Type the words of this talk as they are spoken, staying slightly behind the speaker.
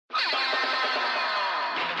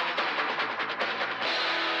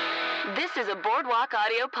is a Boardwalk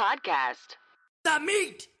Audio podcast. The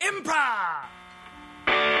Meat Improv!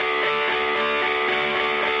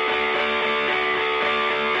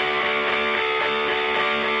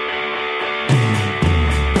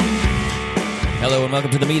 Hello and welcome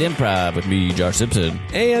to The Meat Improv with me, Josh Simpson.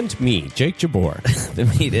 And me, Jake Jabor. The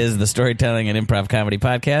Meat is the storytelling and improv comedy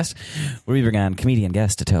podcast where we bring on comedian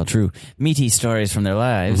guests to tell true, meaty stories from their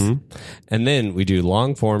lives. Mm-hmm. And then we do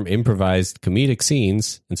long-form improvised comedic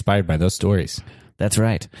scenes inspired by those stories. That's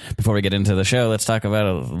right. Before we get into the show, let's talk about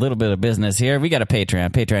a little bit of business here. We got a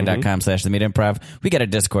Patreon, patreon.com/The Meat Improv. We got a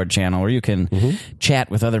Discord channel where you can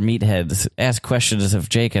chat with other meatheads, ask questions of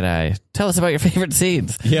Jake and I. Tell us about your favorite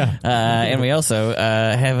scenes. Yeah. And we also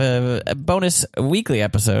have a bonus weekly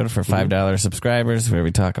episode for $5 subscribers where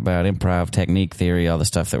we talk about improv, technique, theory, all the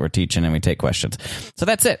stuff that we're teaching, and we take questions. So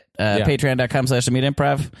that's it. Patreon.com/The Meat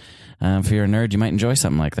Improv. If you're a nerd, you might enjoy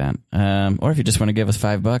something like that. Or if you just want to give us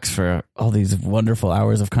 $5 for all these wonderful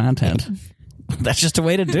hours of content, that's just a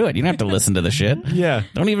way to do it. You don't have to listen to the shit. Yeah.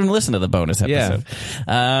 Don't even listen to the bonus episode.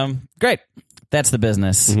 Yeah. Great. That's the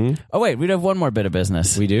business. Oh, wait, we have one more bit of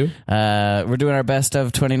business. We do? We're doing our best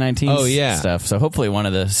of 2019 stuff. So hopefully one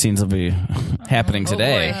of the scenes will be happening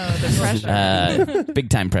today. The pressure. Big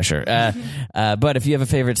time pressure. But if you have a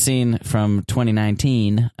favorite scene from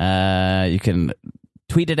 2019, you can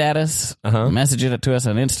tweet it at us, message it to us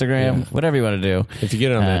on Instagram, whatever you want to do. If you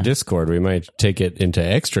get on that Discord, we might take it into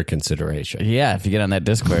extra consideration. Yeah, if you get on that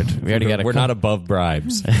Discord. We already got We're not above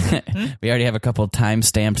bribes. We already have a couple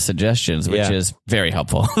time-stamped suggestions, which is very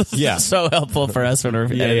helpful. Yeah. So helpful for us when we're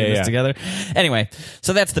editing this together. Anyway,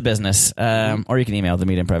 so that's the business. Or you can email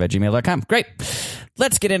themeatimprov@gmail.com. Great.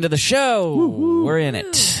 Let's get into the show. Woo-hoo. We're in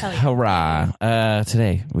it. Hurrah.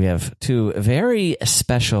 Today, we have two very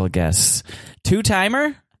special guests.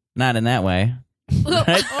 Two-timer? Not in that way.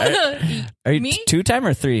 Right? Are you Me? Two-timer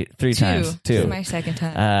or three times? Two. This is my second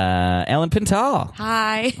time. Allyn Pintal.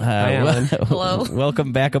 Hi. Hi, Allyn. Hello.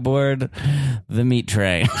 Welcome back aboard the meat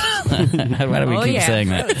train. Why do we keep saying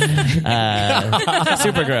that?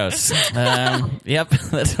 Super gross. Yep,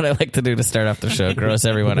 that's what I like to do to start off the show. Gross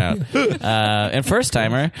everyone out. And first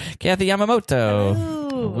timer, Kathy Yamamoto.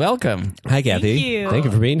 Hello. Welcome. Hi, Kathy. Thank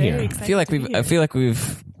you for being here. I feel like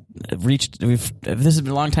we've reached. This has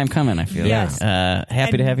been a long time coming. I feel. Yes.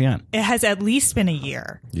 Happy to have you on. It has at least been a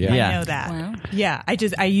year. Yeah. I know that. Wow. Yeah.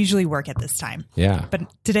 I usually work at this time. Yeah. But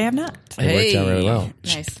today I'm not. It worked out really well.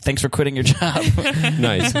 Nice. Thanks for quitting your job.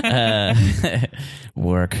 Nice.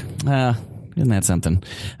 Work. Isn't that something?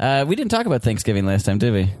 We didn't talk about Thanksgiving last time,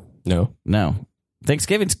 did we? No.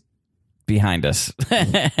 Thanksgiving's behind us.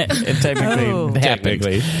 It technically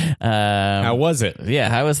happened. How was it? Yeah,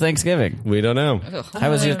 how was Thanksgiving? We don't know.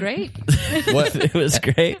 How was your Great. What It was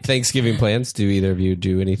great. Thanksgiving plans? Do either of you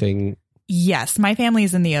do anything? Yes. My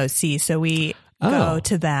family's in the OC, so we go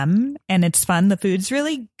to them and it's fun. The food's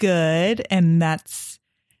really good and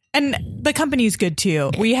the company's good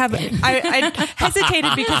too. We have, I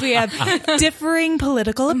hesitated because we have differing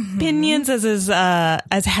political opinions as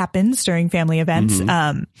happens during family events.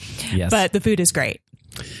 Yes. But the food is great.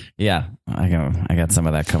 Yeah, I got some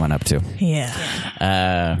of that coming up too.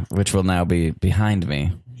 Yeah. Which will now be behind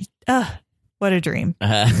me. What a dream.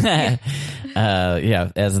 Yeah,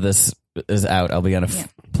 as this is out, I'll be on a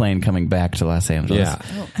plane coming back to Los Angeles.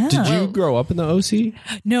 Yeah. Did you grow up in the OC?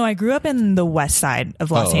 No, I grew up in the west side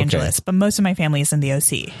of Los Angeles, but most of my family is in the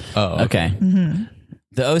OC. Oh, okay.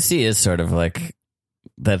 The OC is sort of like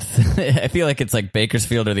that. I feel like it's like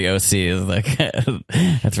Bakersfield or the OC is like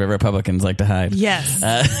that's where Republicans like to hide. Yes.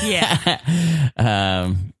 Yeah.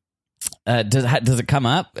 Does it come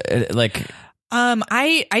up like?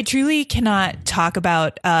 I truly cannot talk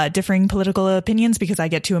about differing political opinions because I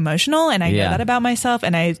get too emotional and I know that about myself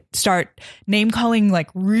and I start name calling like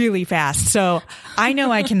really fast. So I know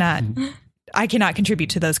I cannot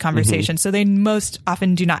contribute to those conversations. So they most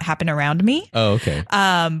often do not happen around me. Oh, okay.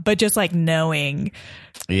 But just like knowing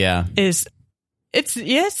it's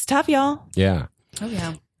tough, y'all. Yeah. Oh,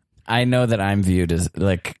 yeah. I know that I'm viewed as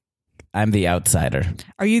like I'm the outsider.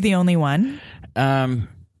 Are you the only one?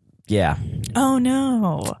 Yeah. Oh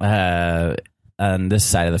no. On this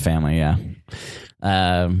side of the family, yeah.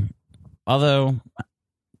 Although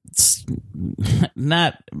it's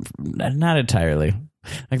not entirely.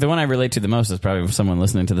 Like the one I relate to the most is probably someone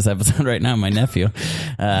listening to this episode right now, my nephew.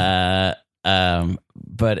 But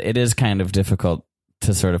it is kind of difficult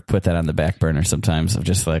to sort of put that on the back burner sometimes. Of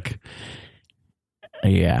just like, I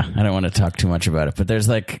don't want to talk too much about it, but there's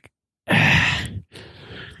like,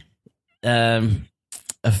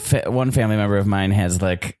 one family member of mine has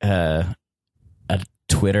like a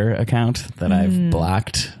Twitter account that I've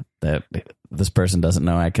blocked that this person doesn't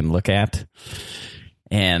know I can look at.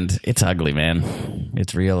 And it's ugly, man.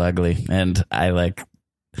 It's real ugly. And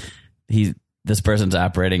this person's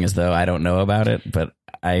operating as though I don't know about it, but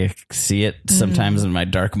I see it sometimes in my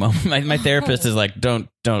dark moment. My therapist is like, don't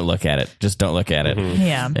look at it. Just don't look at it.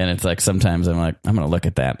 Yeah. And it's like, sometimes I'm like, I'm going to look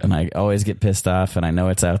at that. And I always get pissed off, and I know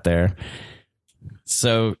it's out there.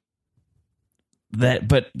 So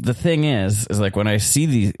but the thing is like when I see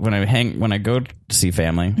these, when I go to see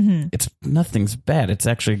family, it's nothing's bad. It's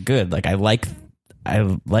actually good. Like I like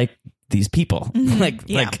these people.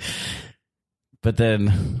 But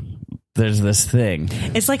then there's this thing.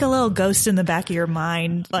 It's like a little ghost in the back of your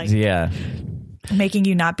mind, like making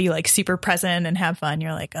you not be like super present and have fun.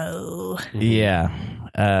 You're like, oh, yeah.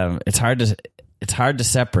 It's hard to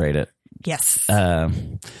separate it. Yes. But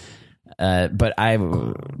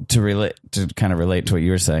to kind of relate to what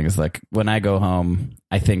you were saying is like when I go home,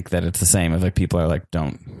 I think that it's the same. If like people are like,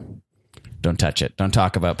 don't touch it, don't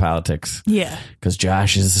talk about politics, because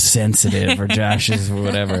Josh is sensitive or Josh is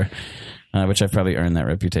whatever, which I've probably earned that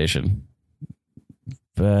reputation.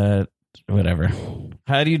 But whatever.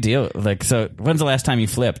 How do you deal? Like, so when's the last time you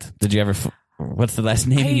flipped? Did you ever? What's the last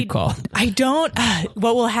name you call? I don't.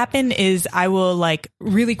 What will happen is I will like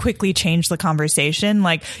really quickly change the conversation.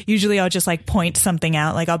 Like usually I'll just like point something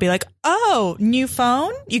out. Like I'll be like, oh, new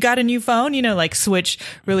phone? You got a new phone? You know, like switch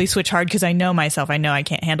hard because I know myself. I know I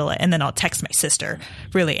can't handle it. And then I'll text my sister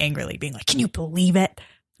really angrily being like, can you believe it?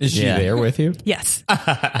 Is she there with you? Yes.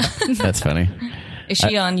 That's funny. Is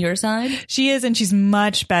she on your side? She is, and she's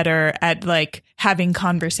much better at like having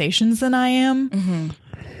conversations than I am. Mm-hmm.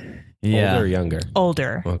 Yeah. Older or younger?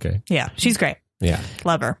 Older. Okay. Yeah, she's great. Yeah.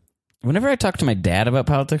 Love her. Whenever I talk to my dad about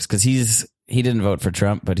politics, because he didn't vote for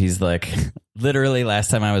Trump, but he's like, literally last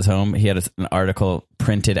time I was home, he had an article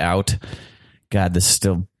printed out. God, this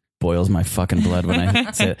still boils my fucking blood when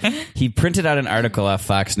I say it. He printed out an article off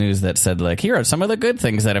Fox News that said like, here are some of the good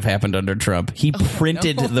things that have happened under Trump. He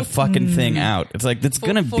printed the fucking thing out. It's like, it's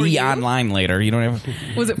going to be online later. You don't have.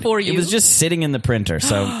 Was it for you? It was just sitting in the printer.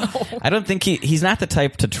 So I don't think he's not the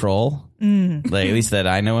type to troll, like at least that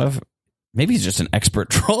I know of. Maybe he's just an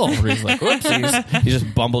expert troll. Where he's like, whoopsies. He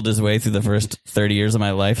just bumbled his way through the first 30 years of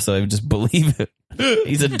my life, so I just believe it.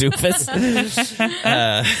 He's a doofus.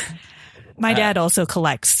 My dad also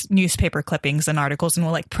collects newspaper clippings and articles and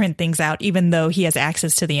will like print things out, even though he has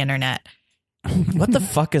access to the internet. What the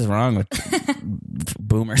fuck is wrong with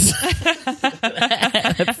boomers? They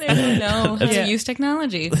don't know how to use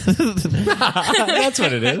technology. That's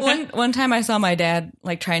what it is. One time I saw my dad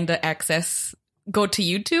like trying to go to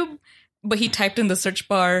YouTube, but he typed in the search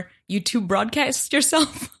bar, YouTube broadcast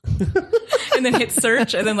yourself, and then hit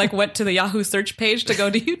search, and then like went to the Yahoo search page to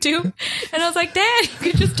go to YouTube. And I was like, Dad, you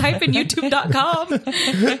could just type in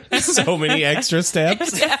youtube.com. So many extra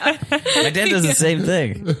steps. Yeah. My dad does the same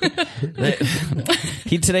thing.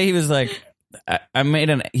 He was like,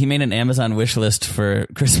 he made an Amazon wish list for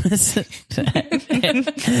Christmas. And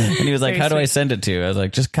he was like, how do I send it to you? I was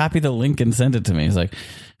like, just copy the link and send it to me. He's like,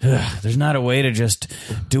 there's not a way to just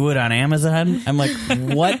do it on Amazon. I'm like,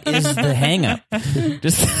 what is the hang up?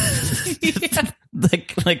 Just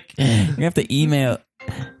like you have to email.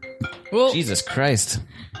 Whoa. Jesus Christ.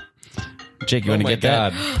 Jake, you want to get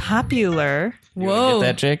that? Popular. Whoa. Get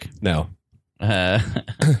that, Jake? No. What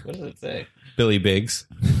does it say? Billy Biggs.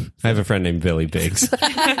 I have a friend named Billy Biggs. Is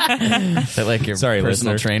that like your personal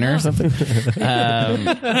listener. trainer or something?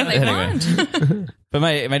 Anyway. But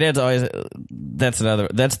my dad's always, that's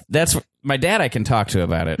my dad I can talk to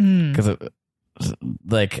about it. Because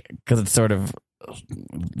it's sort of,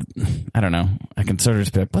 I don't know. I can sort of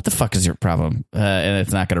just be like, what the fuck is your problem? And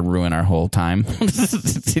it's not going to ruin our whole time.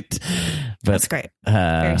 But, that's great.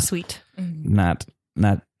 Very sweet. Not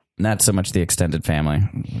so much the extended family.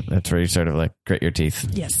 That's where you sort of like grit your teeth.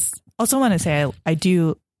 Yes. Also want to say I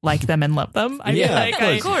do like them and love them.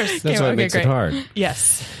 Of course. That's what makes it hard.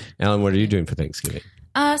 Yes. Allyn, what are you doing for Thanksgiving?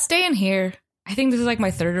 Staying here. I think this is like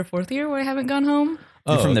my third or fourth year where I haven't gone home.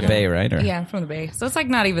 You're from the Bay, right? Or? Yeah, I'm from the Bay. So it's like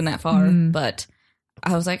not even that far. But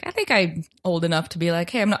I was like, I think I'm old enough to be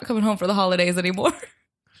like, hey, I'm not coming home for the holidays anymore.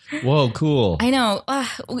 Whoa, cool. I know.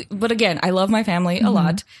 But again, I love my family a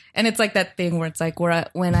lot. And it's like that thing where it's like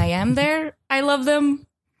when I am there, I love them.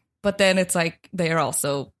 But then it's like they are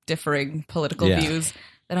also differing political views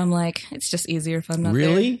that I'm like, it's just easier if I'm not there.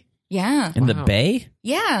 Really? Yeah. In the Bay?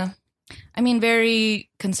 Yeah. I mean, very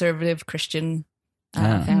conservative Christian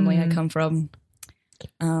family I come from.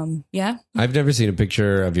 Yeah. I've never seen a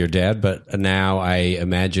picture of your dad, but now I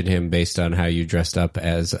imagine him based on how you dressed up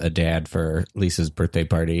as a dad for Lisa's birthday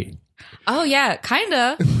party Oh, yeah, kind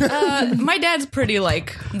of. My dad's pretty,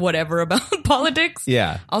 like, whatever about politics.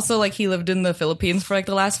 Yeah. Also, like, he lived in the Philippines for, like,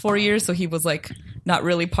 the last 4 years, so he was, like, not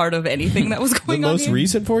really part of anything that was The going on most here.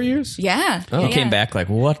 recent 4 years? Yeah. He came back like,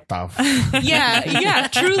 what the Yeah,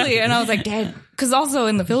 truly. And I was like, Dad, because also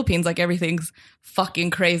in the Philippines, like, everything's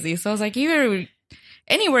fucking crazy. So I was like,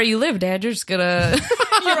 anywhere you live, Dad, you're just gonna,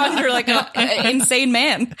 you're under, like, an insane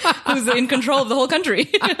man who's in control of the whole country.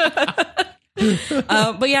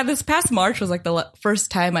 But yeah, this past March was like the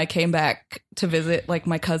first time I came back to visit like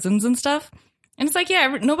my cousins and stuff. And it's like,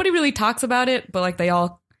 yeah, nobody really talks about it, but like they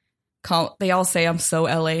all say I'm so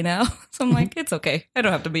LA now. So I'm like, it's okay. I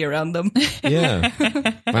don't have to be around them. Yeah.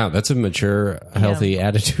 Wow, that's a mature, healthy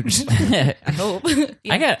attitude. I hope. Yeah,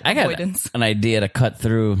 I got avoidance. an idea to cut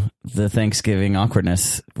through the Thanksgiving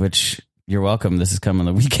awkwardness, which you're welcome. This is coming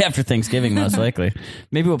the week after Thanksgiving, most likely.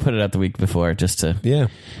 Maybe we'll put it out the week before just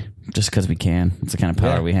because we can. It's the kind of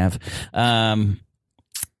power we have.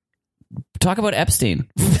 Talk about Epstein.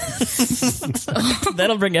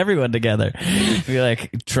 That'll bring everyone together. Be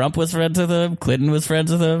like, Trump was friends with him, Clinton was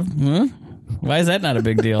friends with him. Why is that not a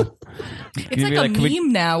big deal? It's like a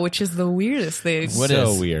meme now, which is the weirdest thing. What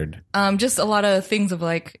so is weird? Just a lot of things of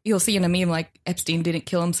like, you'll see in a meme like Epstein didn't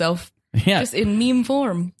kill himself. Yeah. Just in meme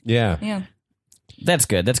form. Yeah. Yeah. That's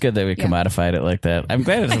good. That's good that we commodified it like that. I'm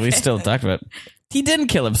glad we still talked about it. He didn't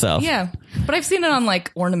kill himself. Yeah. But I've seen it on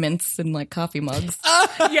like ornaments and like coffee mugs.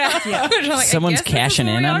 Yeah. Like, someone's cashing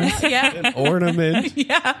in on it. Yeah. An ornament.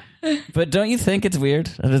 Yeah. But don't you think it's weird?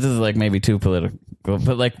 This is like maybe too political,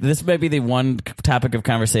 but like this might be the one topic of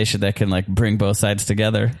conversation that can like bring both sides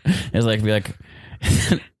together. Is like be like,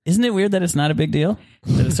 isn't it weird that it's not a big deal?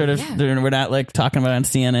 That it's sort of we're not like talking about it on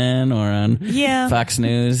CNN or on Fox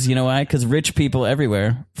News. You know why? Because rich people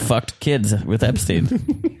everywhere fucked kids with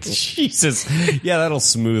Epstein. Jesus. Yeah, that'll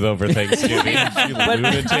smooth over Thanksgiving. You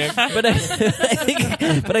lunatic. But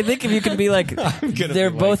I think if you can be like, they're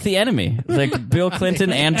both the enemy. Like Bill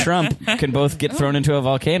Clinton and Trump can both get thrown into a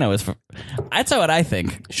volcano. That's what I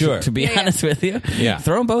think. Sure. To be honest with you. Yeah.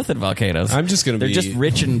 Throw them both in volcanoes. I'm just going to They're just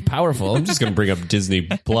rich and powerful. I'm just going to bring up Disney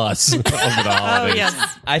Plus over the holidays. Oh, yes.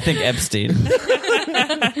 I think Epstein.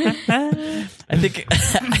 I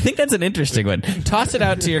think that's an interesting one. Toss it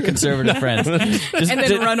out to your conservative friends, and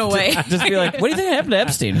then run away. Just be like, "What do you think happened to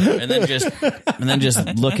Epstein?" And then just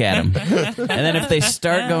look at him. And then if they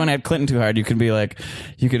start going at Clinton too hard, you can be like,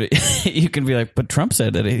 you can be like, "But Trump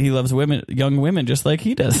said that he loves young women, just like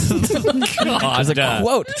he does." As a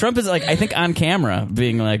quote, Trump is like, I think on camera,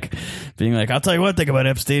 being like, "I'll tell you one thing about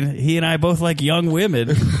Epstein. He and I both like young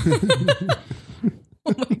women."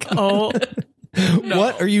 Oh my God. No.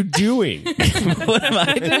 What are you doing? What am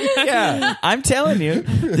I doing? Yeah, I'm telling you,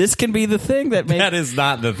 this can be the thing that makes. That is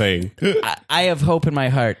not the thing. I have hope in my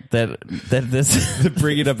heart that this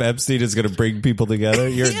bringing up Epstein is going to bring people together.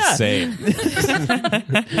 You're insane.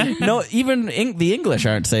 No, even the English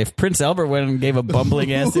aren't safe. Prince Albert went and gave a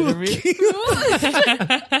bumbling ass interview.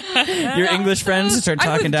 Your English friends start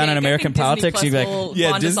talking down on American politics. You like,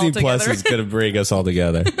 yeah, Disney Plus is going to bring us all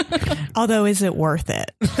together. Although, is it worth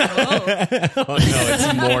it? Oh, no,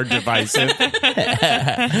 it's more divisive.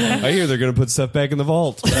 I hear they're going to put stuff back in the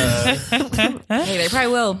vault. Hey, they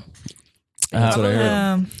probably will. That's what I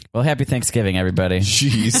heard. Well, happy Thanksgiving, everybody.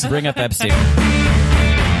 Jeez. Bring up Epstein.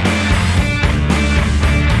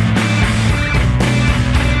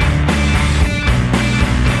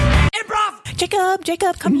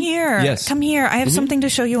 Jacob, come here. Yes. Come here. I have something to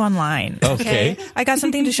show you online. Okay. I got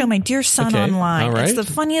something to show my dear son online. All right. It's the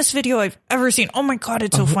funniest video I've ever seen. Oh my God,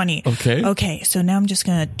 it's so funny. Okay. Okay, so now I'm just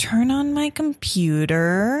going to turn on my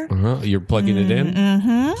computer. You're plugging it in?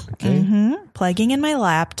 Mm-hmm. Okay. Plugging in my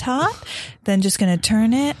laptop. Then just going to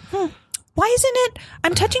turn it. Why isn't it?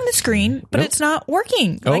 I'm touching the screen, but it's not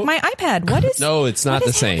working. Like my iPad. What is No, it's not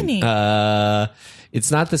the same. happening? It's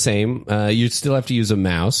not the same. You still have to use a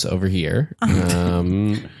mouse over here.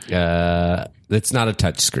 It's not a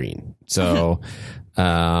touch screen. So,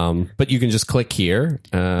 but you can just click here.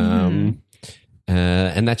 And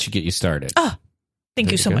that should get you started. Oh,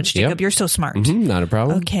 thank you so much, Jacob. You're so smart. Not a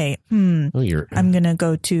problem. Okay. Oh, I'm going to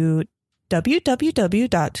go to www.google.com.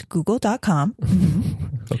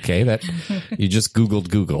 Okay, that you just Googled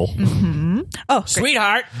Google. Oh,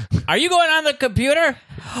 Sweetheart, are you going on the computer?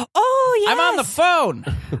 Oh, yes. I'm on the phone.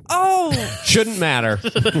 Oh, Shouldn't matter.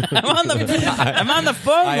 I'm on the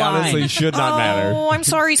phone I line. honestly should not matter. oh, I'm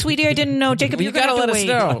sorry, sweetie. I didn't know. Jacob, You you're gonna gotta have to let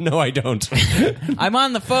us wait. know. No, I don't. I'm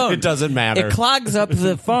on the phone. It doesn't matter. It clogs up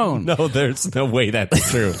the phone. No, there's no way that's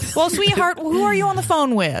true. Well, sweetheart, who are you on the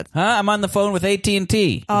phone with? Huh? I'm on the phone with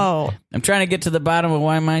AT&T. Oh, I'm trying to get to the bottom of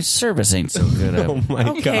why my service ain't so good. Oh my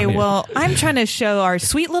god. okay. Well, I'm trying to show our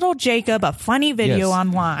sweet little Jacob a funny video Yes.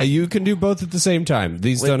 online. You can do both at the same time.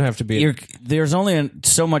 These don't have to be. There's only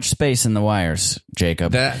so much space in the wires,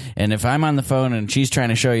 Jacob. And if I'm on the phone and she's trying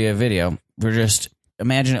to show you a video, we're just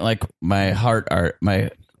imagine it like my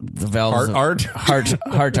the valves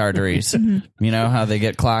heart arteries. You know how they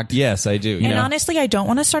get clogged? Yes, I do. And honestly, I don't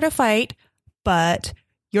want to start a fight, but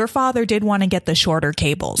your father did want to get the shorter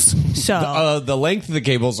cables. So the length of the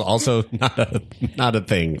cable's also not a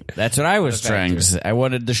thing. That's what I was trying to say. I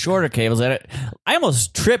wanted the shorter cables. I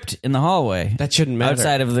almost tripped in the hallway. That shouldn't matter.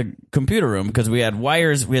 Outside of the computer room because we had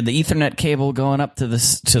wires. We had the Ethernet cable going up to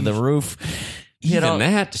the roof. Even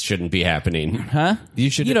that shouldn't be happening. Huh? It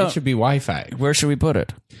should be Wi-Fi. Where should we put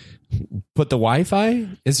it? Put the Wi-Fi?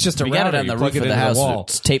 It's just a We router. got it on You the plug roof of the into house. wall.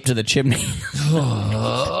 It's taped to the chimney.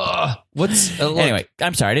 What's Anyway,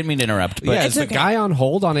 I'm sorry. I didn't mean to interrupt. But yeah, is the guy on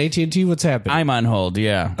hold on AT&T? What's happening? I'm on hold.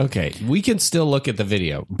 Yeah. Okay, we can still look at the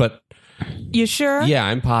video, but you sure? yeah,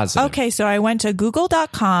 I'm positive. Okay, so I went to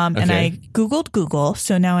google.com and Okay. I Googled Google.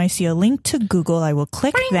 So now I see a link to Google. I will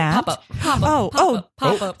click that. Pop up.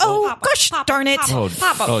 Oh, gosh darn it.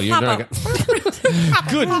 Oh, you're not.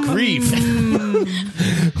 Good grief!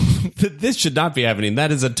 This should not be happening.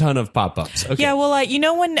 That is a ton of pop-ups. Okay. Yeah, well, you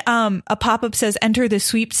know when a pop-up says enter the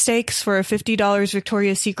sweepstakes for a $50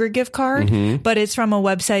 Victoria's Secret gift card, but it's from a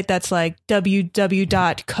website that's like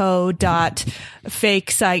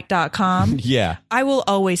www.co.fakesite.com. Yeah. I will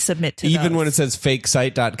always submit to Even those. when it says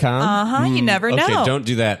fakesite.com? Uh-huh, you never know. Okay, don't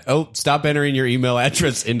do that. Oh, stop entering your email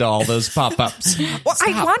address into all those pop-ups. Well,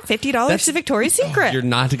 I want $50 to Victoria's Secret. You're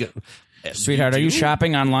not going Sweetheart, are you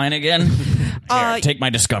shopping online again? Here, take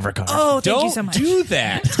my Discover card. Oh, thank Don't you so much. do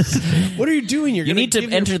that. What are you doing? You need to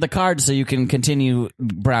enter the card so you can continue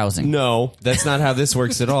browsing. No, that's not how this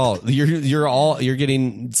works at all. You're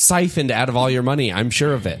getting siphoned out of all your money. I'm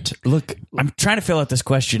sure of it. Look, I'm trying to fill out this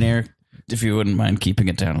questionnaire. If you wouldn't mind keeping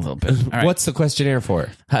it down a little bit. All right. what's the questionnaire for?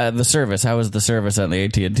 The service? How was the service on the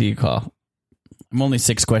AT&T call? I'm only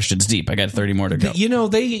 6 questions deep. I got 30 more to go. You know,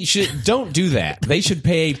 they should don't do that. They should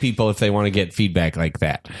pay people if they want to get feedback like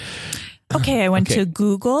that. Okay, I went to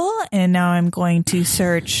Google and now I'm going to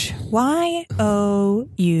search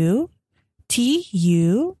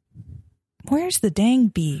YOUTU. Where's the dang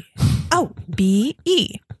B? Oh,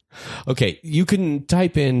 BE. Okay, you can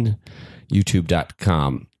type in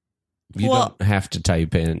youtube.com. You don't have to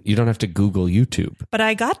type in. You don't have to Google YouTube. But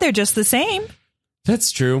I got there just the same.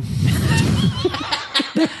 That's true.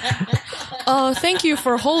 Thank you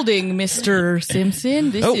for holding, Mr.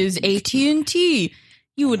 Simpson. This is AT&T.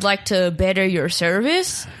 You would like to better your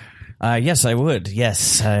service? Yes, I would.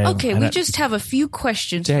 Yes. Okay, we just have a few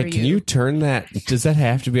questions Dad, for you. can you turn that? Does that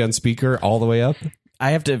have to be on speaker all the way up?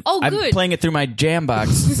 I have to. Oh, I'm good. playing it through my jam box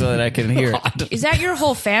so that I can hear it. Is that your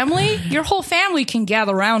whole family? Your whole family can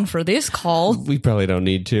gather around for this call. We probably don't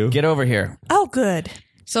need to. Get over here. Oh, good.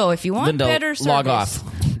 So if you want Linda, better service, log off.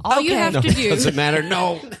 all you Okay. have to do, Doesn't matter.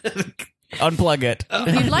 No. Unplug it.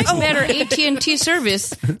 if you'd like better AT&T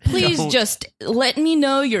service, please just let me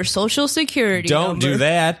know your social security Don't number. do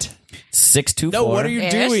that. 624. No, what are you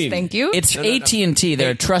Yes, doing? thank you. It's AT&T.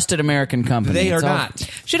 They're a trusted American company. They are It's all- not.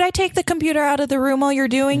 Should I take the computer out of the room while you're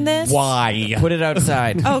doing this? Why? Put it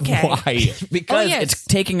outside. Okay. Why? Because Oh, yes. it's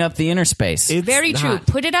taking up the inner space. Very true.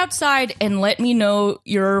 Put it outside and let me know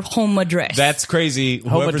your home address. That's crazy.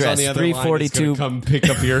 Whoever's address, on the other line is 342. going to come pick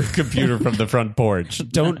up your computer from the front porch.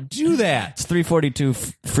 Don't do that. It's 342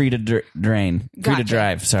 free to drain. Free to Gotcha.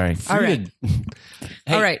 drive. Sorry. all right.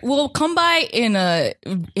 All right. We'll come by in a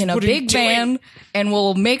big van and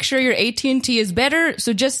we'll make sure your AT&T is better.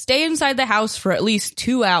 So just stay inside the house for at least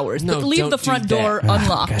 2 hours. No, but leave don't the do front that. door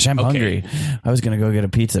unlocked. Gosh, I'm hungry. I was going to go get a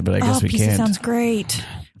pizza, but I guess Oh, we pizza can't. sounds great.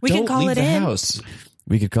 We Don't can call leave it the in. house.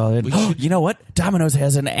 We could call it. You know what? Domino's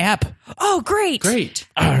has an app. Oh, great. Great.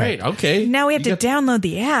 All right. Okay. Now we have to download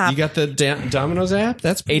the app. You got the Domino's app?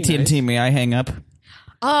 That's pretty AT&T, may I hang up?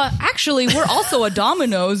 Actually, we're also a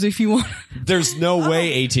Domino's if you want. nice. There's no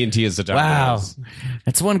way AT&T is a Wow. Domino's.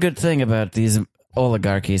 That's one good thing about these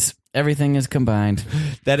oligarchies. Everything is combined.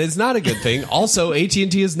 That is not a good thing. Also,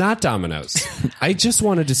 AT&T is not Domino's. I just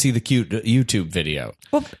wanted to see the cute YouTube video.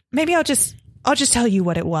 Well, maybe I'll just I'll just tell you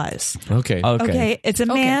what it was. Okay. Okay. It's a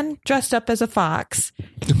man dressed up as a fox.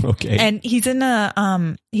 Okay. And he's in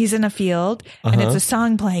a field and it's a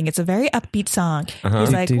song playing. It's a very upbeat song.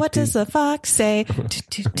 He's like, what does the fox say?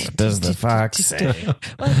 What does the fox say?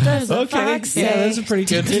 What does the fox say? Yeah, that's a pretty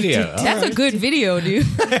good video. That's a good video, dude.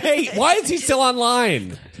 Hey, why is he still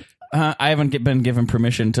online? I haven't been given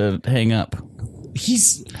permission to hang up.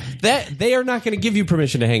 They are not going to give you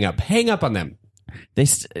permission to hang up. Hang up on them. He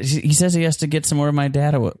says he has to get some more of my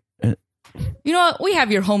data. You know what? We have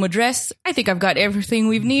your home address. I think I've got everything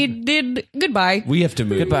we've needed. Goodbye. We have to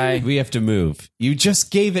move. Goodbye. We have to move. You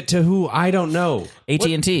just gave it to who? I don't know.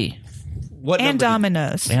 AT&T. What And number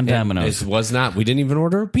Domino's. And Domino's. It was not. We didn't even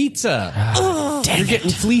order a pizza. You're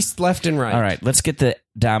getting fleeced left and right. All right, let's get the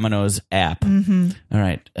Domino's app. All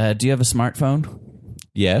right. Do you have a smartphone?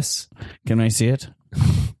 Yes. Can I see it?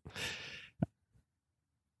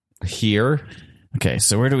 Here. Okay,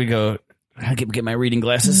 so where do we go? I get my reading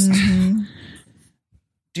glasses. Do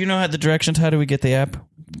you know how the directions? How do we get the app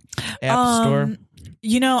store?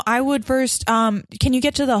 You know, I would first, can you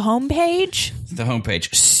get to the homepage? The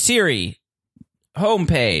homepage. Siri,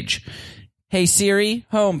 homepage. Hey Siri,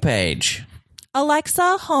 homepage.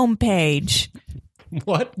 Alexa, homepage.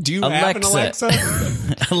 What? Do you have an Alexa?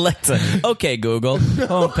 Alexa. Okay, Google.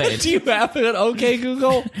 Homepage. Do you have it? Okay,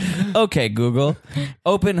 Google? Okay, Google.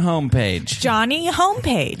 Open homepage. Johnny,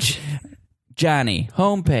 homepage. Johnny,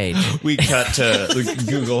 homepage. We cut to the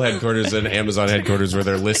Google headquarters and Amazon headquarters where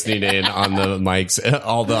they're listening in on the mics.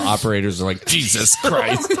 All the operators are like, Jesus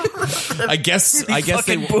Christ. I guess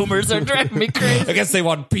they boomers are driving me crazy. I guess they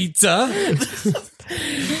want pizza.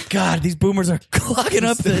 God, these boomers are clogging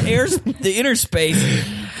up the inner space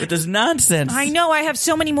with this nonsense. I know. I have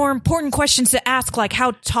so many more important questions to ask, like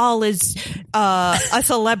how tall is a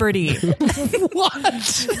celebrity?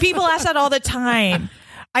 What? People ask that all the time.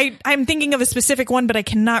 I'm thinking of a specific one, but I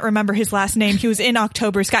cannot remember his last name. He was in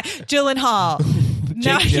October Sky. Gyllenhaal.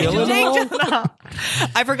 Jake Gyllenhaal?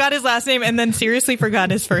 I forgot his last name and then seriously forgot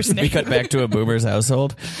his first name. We cut back to a boomer's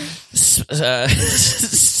household.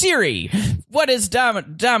 Siri, what is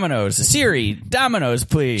Domino's? Siri, Domino's,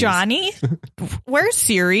 please. Johnny? Where's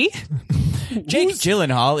Siri? Jake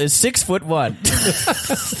Gyllenhaal is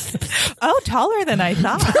 6'1". Oh, taller than I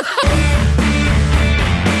thought.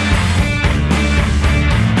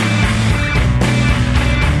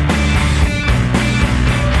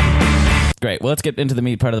 Great. Well, let's get into the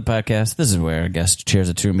meat part of the podcast. This is where a guest shares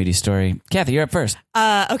a true meaty story. Kathy, you're up first.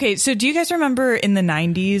 Okay, so do you guys remember in the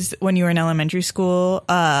 90s when you were in elementary school,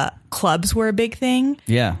 clubs were a big thing?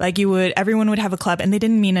 Yeah. Like everyone would have a club and they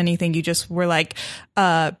didn't mean anything. You just were like,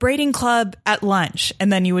 braiding club at lunch.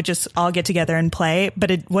 And then you would just all get together and play, but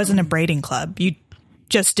it wasn't a braiding club. You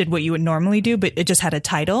just did what you would normally do, but it just had a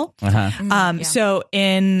title. So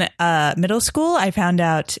in middle school, I found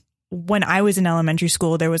out when I was in elementary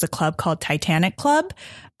school, there was a club called Titanic Club.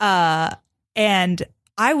 And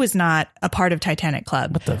I was not a part of Titanic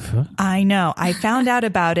Club. What the fuck? I know. I found out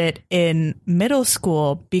about it in middle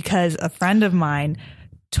school because a friend of mine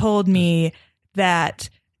told me that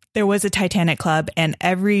there was a Titanic Club and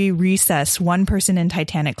every recess, one person in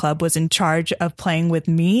Titanic Club was in charge of playing with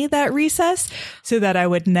me that recess so that I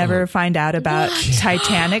would never find out about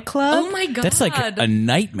Titanic Club. Oh my God. That's like a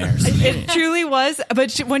nightmare. It truly was.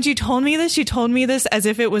 But when she told me this as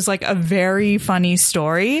if it was like a very funny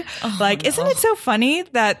story. Isn't it so funny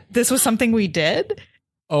that this was something we did?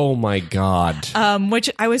 Oh my God. Which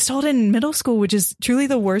I was told in middle school, which is truly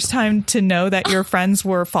the worst time to know that your friends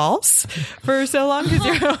were false for so long because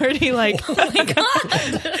you're already like, oh my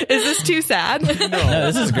God, is this too sad? No,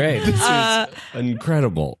 this is great. This is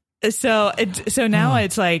incredible. So now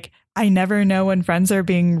it's like, I never know when friends are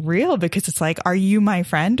being real because it's like, are you my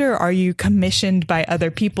friend or are you commissioned by other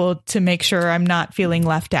people to make sure I'm not feeling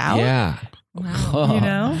left out? Yeah.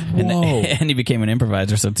 Wow. You know? And he became an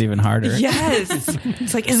improviser, so it's even harder. Yes.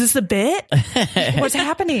 It's like, is this a bit? What's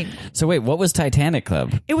happening? So wait, what was Titanic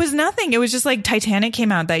Club? It was nothing. It was just like Titanic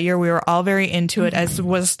came out that year. We were all very into it, as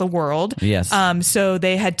was the world. Yes. So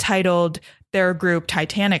they had titled their group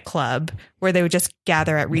Titanic Club, where they would just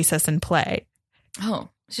gather at recess and play. Oh,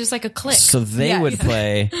 it's just like a click. So they would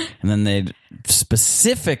play, and then they'd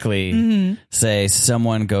specifically say,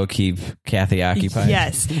 someone go keep Kathy occupied.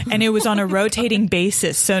 Yes. And it was on a rotating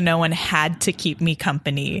basis, so no one had to keep me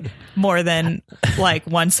company more than like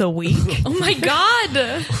once a week. Oh my God.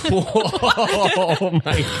 Oh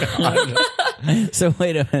my God. So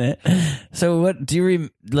wait a minute. So what do you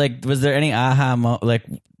was there any aha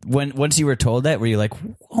once you were told that, were you like,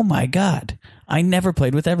 oh my God, I never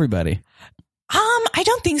played with everybody? I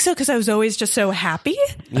don't think so because I was always just so happy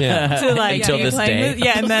Yeah. to like Until be this playing day. with-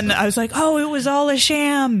 yeah, and then I was like, oh, it was all a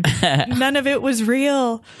sham. None of it was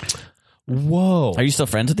real. Whoa. Are you still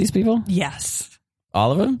friends with these people? Yes.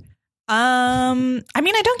 All of them? I mean,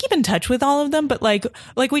 I don't keep in touch with all of them, but like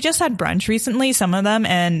we just had brunch recently, some of them,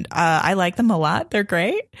 and I like them a lot. They're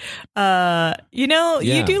great. You know,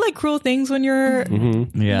 Yeah. you do like cruel things when you're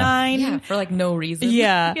Yeah. 9. Yeah, for like no reason.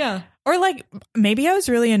 Yeah. Yeah. Or like maybe I was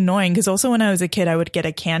really annoying because also when I was a kid, I would get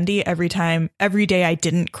a candy every day I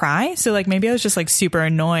didn't cry. So like maybe I was just like super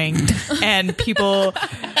annoying and people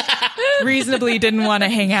reasonably didn't want to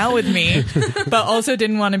hang out with me, but also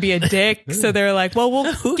didn't want to be a dick. So they're like, well,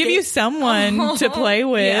 we'll give you someone to play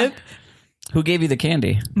with. Who gave you the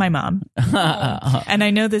candy? My mom. And I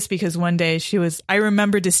know this because one day I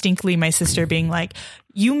remember distinctly my sister being like,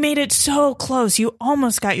 you made it so close. You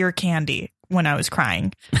almost got your candy when I was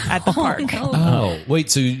crying at the park. Oh,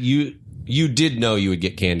 wait. So you did know you would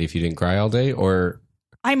get candy if you didn't cry all day, or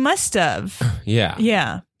I must have. yeah.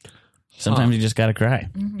 Yeah. Sometimes you just gotta cry.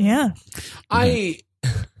 Yeah. I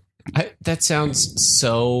that sounds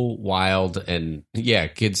so wild, and yeah,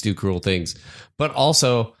 kids do cruel things, but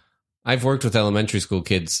also I've worked with elementary school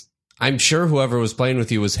kids. I'm sure whoever was playing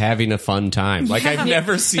with you was having a fun time. Like I've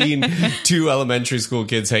never seen two elementary school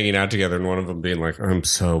kids hanging out together and one of them being like, I'm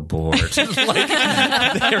so bored. Like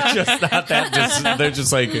they're just not that they're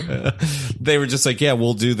just like they were just like, yeah,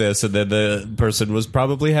 we'll do this, and then the person was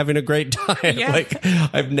probably having a great time. Yeah. Like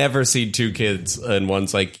I've never seen two kids and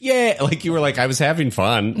one's like, yeah, like you were like, I was having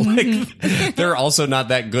fun. Like they're also not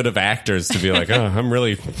that good of actors to be like, oh, I'm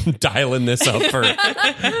really dialing this up for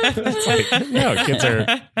it's like, no, kids are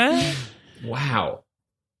wow.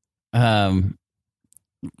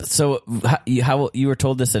 So how you were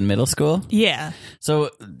told this in middle school? Yeah. So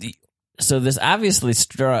this obviously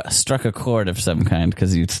struck a chord of some kind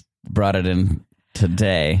because you brought it in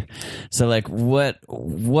today. So like, what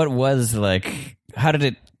was like? How did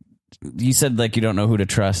it? You said like you don't know who to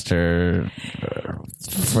trust or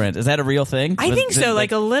friends. Is that a real thing? I think so,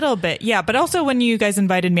 like a little bit. Yeah. But also when you guys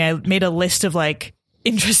invited me, I made a list of like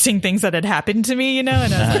interesting things that had happened to me, you know,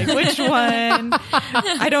 and I was like, which one?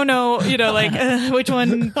 I don't know, you know, like which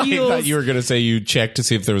one I feels. thought you were going to say you checked to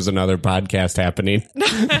see if there was another podcast happening.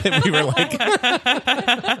 And we were like,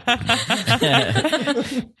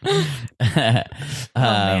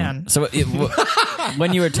 man. So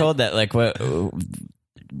when you were told that, like, what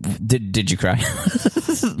did you cry?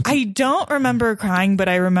 I don't remember crying, but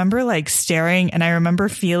I remember like staring, and I remember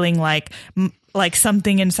feeling like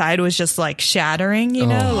something inside was just like shattering, you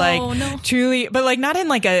know, like truly, but like not in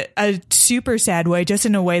like a super sad way, just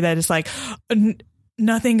in a way that is like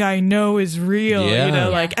nothing I know is real, Yeah. you know,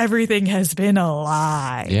 like everything has been a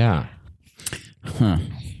lie. yeah. Huh.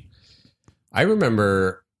 I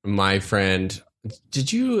remember my friend.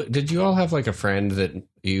 Did you all have like a friend that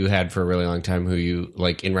you had for a really long time who you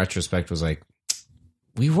like in retrospect was like,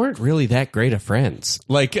 we weren't really that great of friends.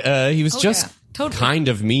 Like he was just totally. kind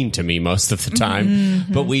of mean to me most of the time,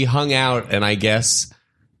 but we hung out, and I guess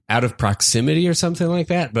out of proximity or something like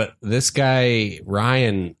that. But this guy,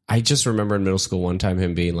 Ryan, I just remember in middle school one time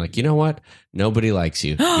him being like, you know what? Nobody likes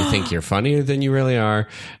you. You think you're funnier than you really are.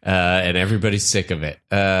 And everybody's sick of it.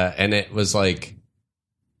 And it was like,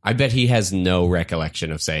 I bet he has no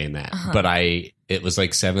recollection of saying that, but it was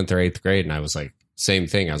like 7th or 8th grade. And I was like, same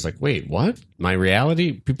thing. I was like, wait, what? My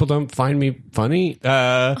reality? People don't find me funny?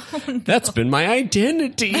 That's been my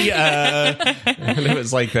identity. And it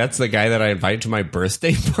was like, that's the guy that I invite to my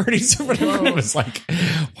birthday parties or whatever. It was like,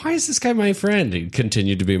 why is this guy my friend? He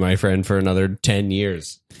continued to be my friend for another 10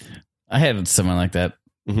 years. I had someone like that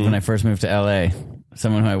when I first moved to LA.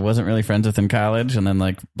 Someone who I wasn't really friends with in college, and then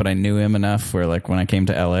but I knew him enough where like when I came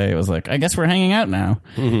to LA, it was like, I guess we're hanging out now.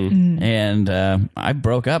 And I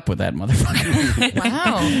broke up with that motherfucker.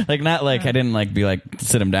 Wow. Like not like I didn't like be like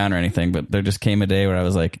sit him down or anything, but there just came a day where I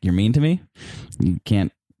was like, you're mean to me. You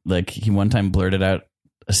can't like. He one time blurted out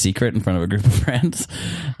a secret in front of a group of friends.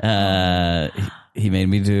 He made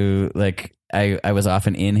me do like. I was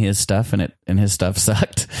often in his stuff and his stuff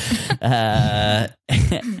sucked. And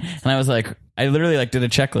I was like, I literally like did a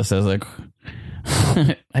checklist. I was like,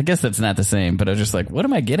 I guess that's not the same, but I was just like, what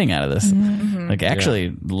am I getting out of this? Like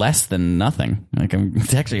actually less than nothing. Like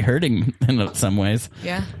it's actually hurting in some ways.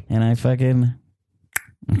 Yeah. And I fucking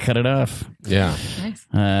cut it off. Yeah. Nice.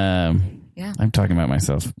 Yeah. I'm talking about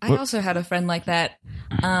myself. I also had a friend like that.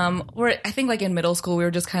 Where I think like in middle school, we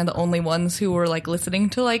were just kind of the only ones who were like listening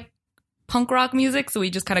to like punk rock music, so we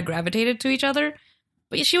just kind of gravitated to each other.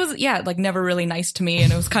 But she was like never really nice to me,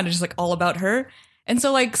 and it was kind of just like all about her. And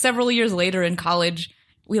so like several years later in college,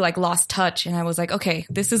 we like lost touch, and I was like, okay,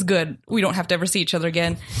 this is good. We don't have to ever see each other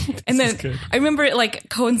again. And then I remember it like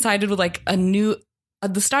coincided with like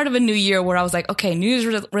the start of a new year where I was like, okay, New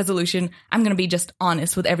Year's resolution, I'm going to be just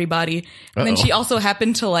honest with everybody. And then she also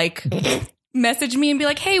happened to like message me and be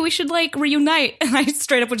like, hey, we should like reunite. And I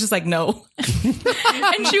straight up was just like, no.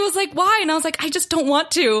 And she was like, why? And I was like, I just don't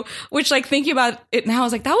want to. Which like thinking about it now, I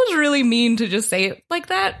was like, that was really mean to just say it like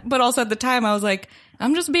that. But also at the time I was like,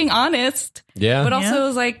 I'm just being honest. Yeah. But also it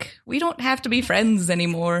was like, we don't have to be friends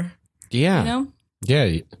anymore. Yeah. You know?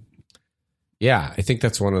 Yeah. Yeah. I think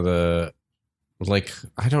that's one of the, like,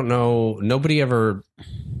 I don't know. Nobody ever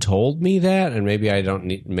told me that. And maybe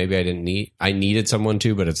I needed someone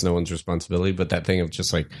to, but it's no one's responsibility. But that thing of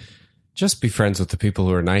just like, just be friends with the people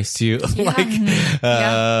who are nice to you.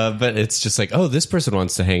 But it's just like, oh, this person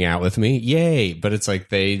wants to hang out with me. Yay. But it's like,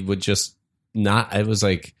 they would just not, it was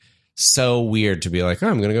like, so weird to be like, oh,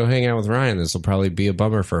 I'm gonna go hang out with Ryan. This will probably be a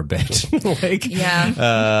bummer for a bit. Like,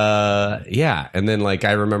 and then like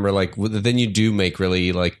I remember like then you do make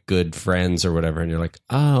really like good friends or whatever, and you're like,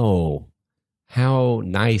 oh, how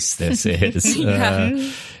nice this is.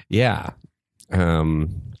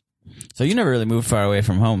 So you never really moved far away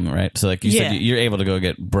from home, right? So like you said, you're able to go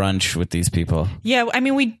get brunch with these people. Yeah, I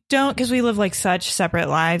mean, we don't because we live like such separate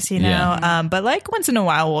lives, you know. Yeah. But like once in a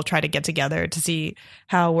while, we'll try to get together to see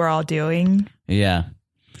how we're all doing. Yeah,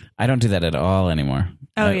 I don't do that at all anymore.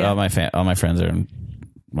 All my friends are.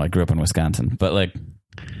 Well, I grew up in Wisconsin, but like,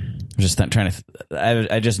 I'm just trying to.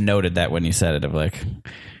 I just noted that when you said it, of like,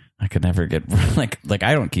 I could never get like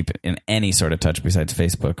I don't keep in any sort of touch besides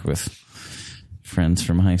Facebook with friends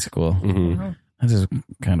from high school. This is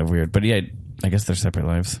kind of weird, but yeah, I guess they're separate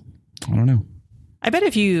lives. I don't know. I bet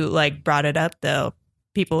if you like brought it up though,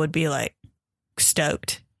 people would be like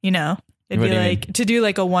stoked, you know. It'd be like to do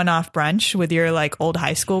like a one-off brunch with your like old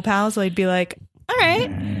high school pals. They'd be like, all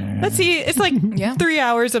right, let's see. It's like 3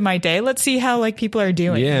 hours of my day. Let's see how like people are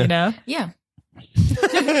doing, you know? Yeah.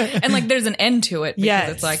 And like there's an end to it because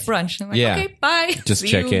it's like brunch. I'm like, okay, bye. Just see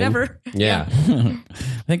check you in. Never. Yeah.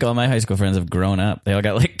 I think all my high school friends have grown up. They all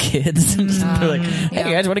got like kids. They're like, hey,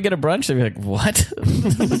 you guys want to get a brunch? They'd be like, what?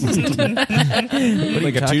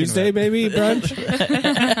 Like a Tuesday, maybe brunch?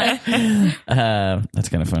 That's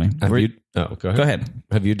kind of funny. Go ahead.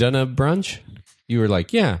 Have you done a brunch? You were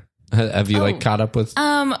like, yeah. Have you like caught up with?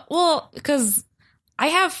 Well, because I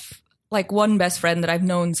have like one best friend that I've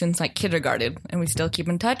known since like kindergarten, and we still keep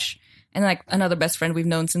in touch. And like another best friend we've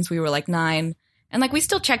known since we were like 9, and like we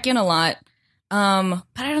still check in a lot. But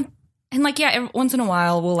I don't. And like every once in a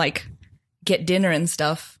while we'll like get dinner and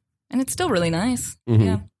stuff, and it's still really nice.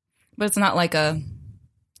 Yeah, but it's not like a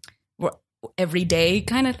everyday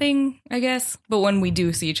kind of thing, I guess. But when we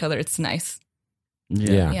do see each other, it's nice.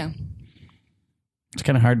 Yeah. It's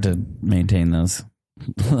kind of hard to maintain those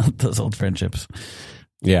old friendships.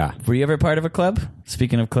 Yeah. Were you ever part of a club?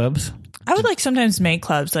 Speaking of clubs, I would like sometimes make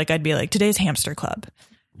clubs. Like I'd be like, today's hamster club.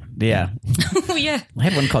 Yeah. Oh yeah. I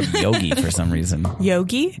had one called Yogi for some reason.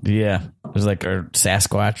 Yogi? Yeah. It was like or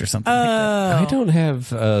Sasquatch or something. I don't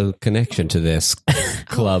have a connection to this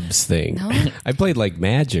clubs thing. No? I played like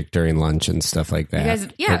Magic during lunch and stuff like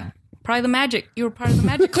that. You guys, probably the Magic. You were part of the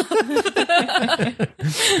Magic Club.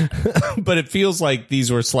 But it feels like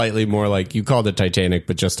these were slightly more like you called it Titanic,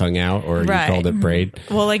 but just hung out, or you called it Braid.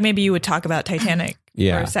 Well, like maybe you would talk about Titanic for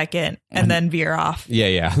a second and then veer off.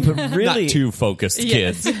 Yeah. But really, not too focused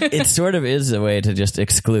kids. It sort of is a way to just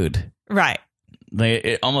exclude. Right.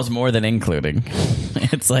 Like, almost more than including.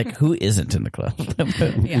 It's like, who isn't in the club?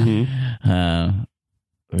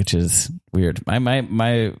 Which is weird.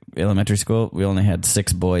 My elementary school, we only had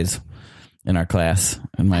 6 boys in our class.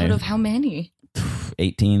 And Out of how many?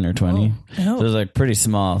 18 or 20. Oh. So it was like pretty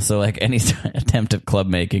small. So like any attempt at club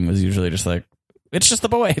making was usually just like, it's just the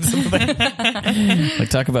boys. Like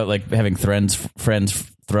talk about like having friends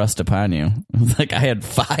thrust upon you. Like I had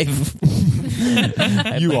 5.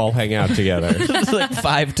 You all hang out together. Like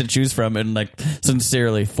 5 to choose from, and like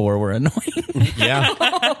sincerely 4 were annoying. Yeah.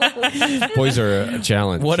 Boys are a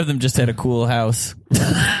challenge. One of them just had a cool house.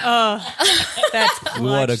 That's clutch,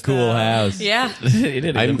 What a cool house. Yeah. He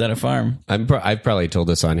did. He lived on a farm. I've probably told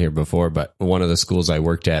this on here before, but one of the schools I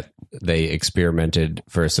worked at, they experimented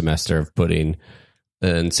for a semester of putting,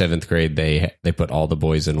 in 7th grade, they put all the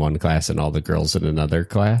boys in one class and all the girls in another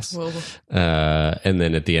class. And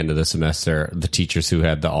then at the end of the semester, the teachers who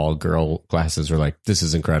had the all-girl classes were like, this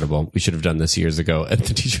is incredible. We should have done this years ago. And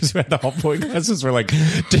the teachers who had the all-boy classes were like,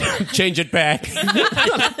 change it back. We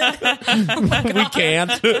can't.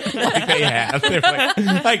 Like they have. They're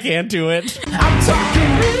like, I can't do it. I'm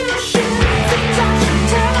talking real shit. The touch and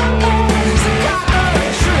tell.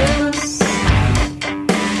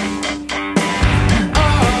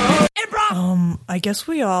 guess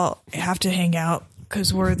we all have to hang out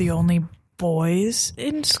because we're the only boys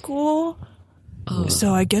in school.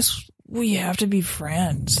 So I guess we have to be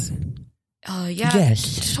friends. Yeah.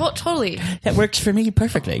 Yes. Totally. That works for me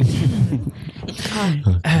perfectly.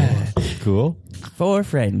 Cool. 4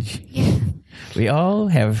 friends. Yeah. We all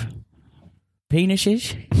have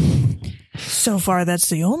penises. So far, that's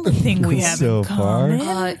the only thing we have So in far.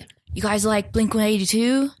 common. You guys like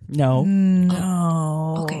Blink-182? No.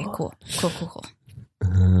 No. Okay, cool.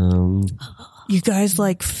 You guys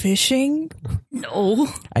like fishing? No.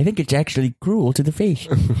 I think it's actually cruel to the fish.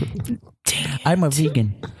 I'm a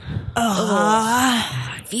vegan.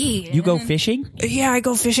 You go fishing? Yeah, I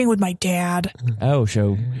go fishing with my dad. Oh,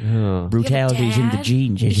 so brutality's in the dad?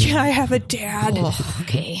 genes. Is it? Yeah, I have a dad. Oh,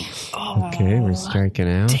 okay. Okay, we're striking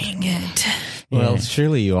out. Dang it. Well,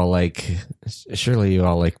 surely you all like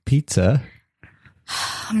pizza.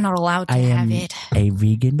 I'm not allowed to I have am it. a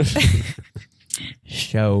vegan.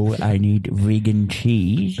 So I need vegan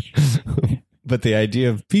cheese. But the idea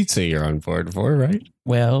of pizza you're on board for, right?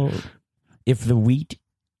 Well, if the wheat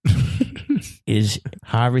is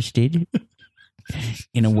harvested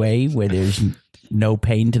in a way where there's no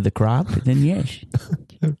pain to the crop, then yes.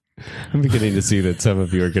 I'm beginning to see that some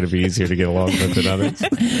of you are going to be easier to get along with than others.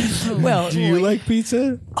 Well, Do you like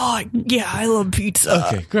pizza? Oh, yeah, I love pizza.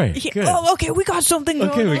 Okay, great. Yeah, Good. oh, okay, we got something going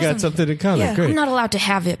Okay, we on. got something in common. Yeah, Great. I'm not allowed to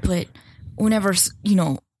have it, but whenever,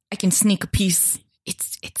 I can sneak a piece,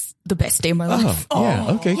 it's the best day of my life. Oh,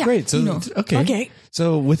 yeah. Okay, Yeah, great. So, you know. Okay.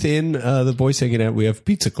 So within the Boys Hanging Out, we have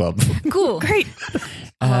Pizza Club. Cool. Great.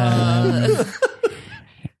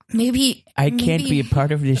 Maybe I can't be a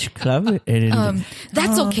part of this club. And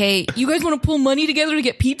that's okay. You guys want to pull money together to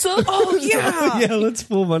get pizza? Oh, yeah. Yeah, let's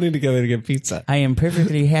pull money together to get pizza. I am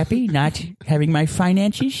perfectly happy not having my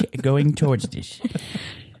finances going towards this.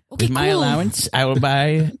 Okay, With my cool. allowance, I will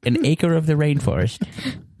buy an acre of the rainforest.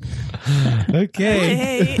 Okay.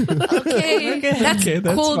 Hey. Okay, that's Okay,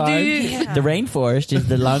 that's cool, fine. dude. The rainforest is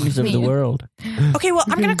the lungs of the world. Okay, well,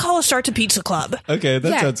 I'm going to call a start to Pizza Club. Okay, that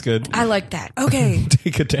Yeah. sounds good. I like that. Okay.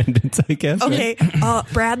 Take attendance, I guess. Okay,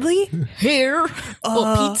 Bradley? Here,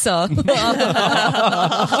 pizza.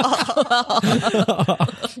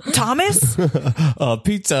 Thomas?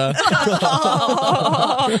 Pizza.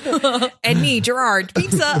 And me, Gerard.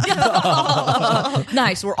 Pizza.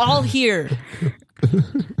 Nice. We're all here.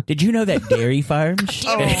 Did you know that dairy farms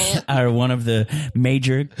are one of the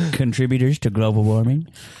major contributors to global warming?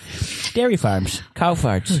 Dairy farms, cow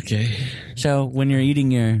farts. Okay. So when you're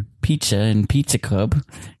eating your pizza in Pizza Club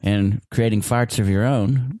and creating farts of your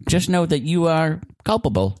own, just know that you are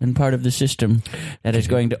culpable and part of the system that is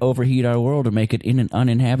going to overheat our world and make it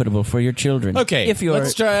uninhabitable for your children. Okay, if you're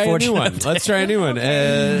let's try a new fortunate one. enough to- Let's try a new one.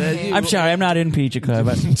 I'm sorry, I'm not in Pizza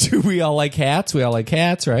Club. Do we all like hats? We all like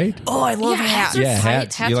hats, right? Oh, I love hats. are Yeah,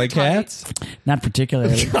 tight. hats. You are like tight. hats? Not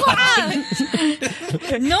particularly.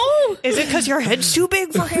 No. Is it because your head's too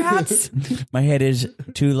big for hats? My head is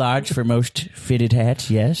too large for most fitted hats,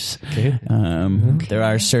 yes. Okay. There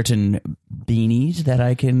are certain beanies that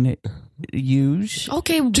I can use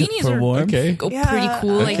Okay, beanies for are warmth. Okay. Yeah. pretty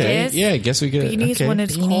cool, I Okay. guess. Yeah, I guess we could. Beanies okay. when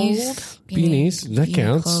it's cold. Beanies. That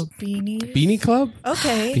counts. Club. Beanies. Beanie Club?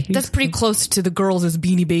 Okay. That's pretty close to the girls as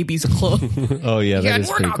Beanie Babies club. Oh, yeah, Yeah, that is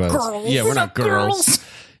we're pretty not close. girls. Yeah, we're not girls. girls.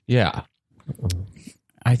 Yeah.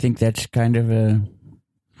 I think that's kind of an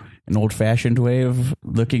old-fashioned way of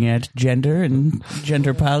looking at gender and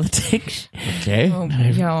gender politics. Okay.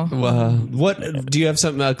 Yeah. What do you have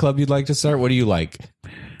something a club you'd like to start? What do you like?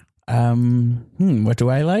 What do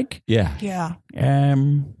I like? Yeah. Yeah.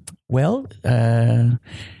 Well,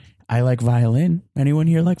 I like violin. Anyone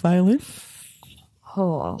here like violin?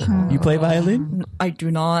 Oh, You play violin? I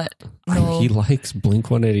do not. No. He likes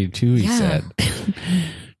Blink-182, he Yeah. said.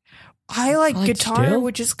 I like like guitar, still?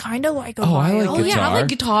 which is kind of like a Oh, I like violin. Oh yeah, I like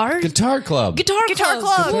guitar. Guitar Club. Guitar Guitar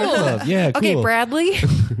club. club. Cool. Club. Yeah, cool. Okay, Bradley.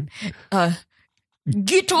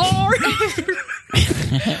 Guitar.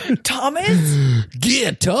 Thomas.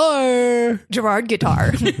 Guitar. Gerard,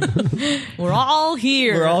 guitar. We're all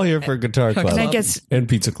here. We're all here for Guitar Club. And I guess And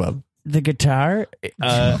Pizza Club. The guitar.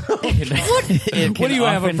 What do you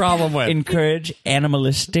have a problem with? Encourage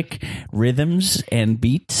animalistic rhythms and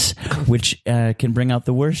beats, which can bring out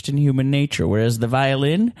the worst in human nature. Whereas the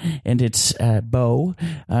violin and its bow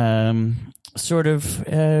sort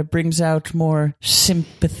of brings out more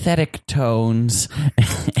sympathetic tones.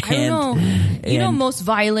 I don't know. You know, most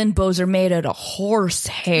violin bows are made out of horse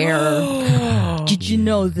hair. Did you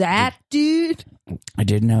know that, dude? I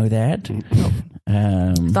didn't know that.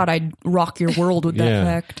 Thought I'd rock your world with that Yeah.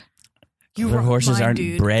 fact. you The rock horses mine, aren't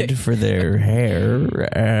dude. bred for their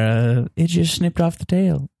hair. It just snipped off the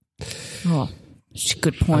tail. Oh.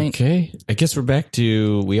 Good point. Okay. I guess we're back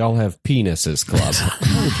to we all have penises club.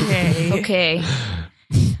 Okay. Okay.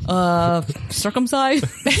 Circumcised?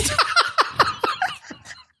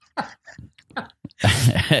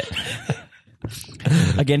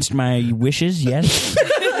 Against my wishes, yes.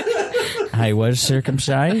 I was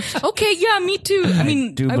circumcised. Okay, yeah, me too. I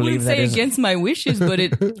mean, do I believe wouldn't that say is- against my wishes, but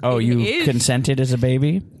it. Oh, you is. consented as a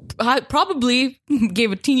baby? I probably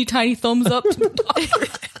gave a teeny tiny thumbs up to the doctor.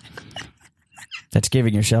 That's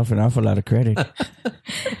giving yourself an awful lot of credit.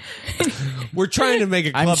 We're trying to make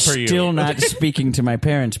a club I'm for you. still not speaking to my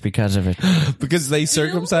parents because of it. Because they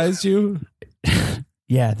circumcised you?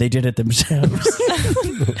 Yeah, they did it themselves.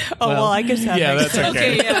 Oh, well, I guess that makes sense.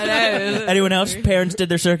 Okay, yeah, that is. Anyone else? Parents did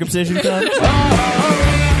their circumcision club?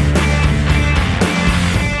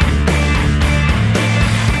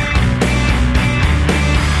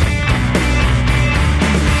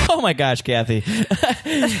 Oh my gosh, Kathy.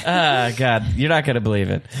 God, you're not going to believe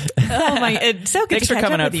it. Oh my! It's so good Thanks to for catch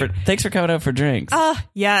coming up out with you. thanks for coming out for drinks.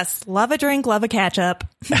 Yes, love a drink, love a catch up.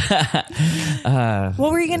 What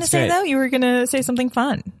were you going to say great. though? You were going to say something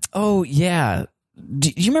fun. Oh yeah.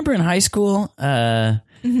 Do you remember in high school?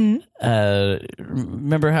 Remember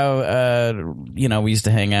how we used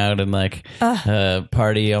to hang out and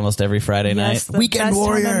party almost every Friday night? Yes, the best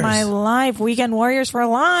time in my life. Weekend Warriors for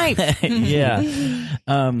life. Yeah.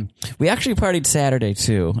 We actually partied Saturday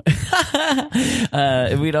too.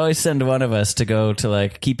 We'd always send one of us to go to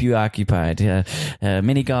keep you occupied,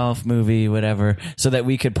 mini golf, movie, whatever, so that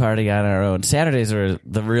we could party on our own. Saturdays were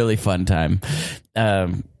the really fun time.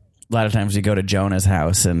 A lot of times we go to Jonah's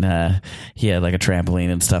house and he had a trampoline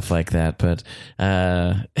and stuff like that. But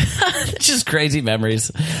it's just crazy memories.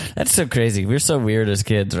 That's so crazy. We're so weird as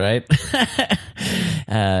kids, right?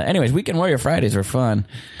 Anyways, Weekend Warrior Fridays were fun.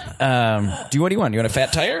 What do you want? You want a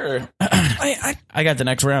fat tire? Or I got the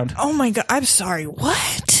next round. Oh my god! I'm sorry.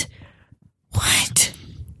 What?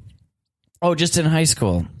 Oh, just in high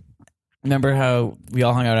school. Remember how we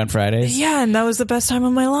all hung out on Fridays? Yeah, and that was the best time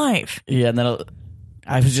of my life. Yeah, and then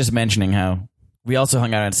I was just mentioning how we also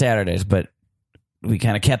hung out on Saturdays, but we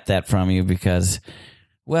kind of kept that from you because,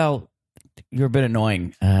 well, you're a bit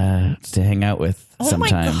annoying to hang out with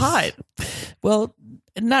sometimes. Oh my god! Well,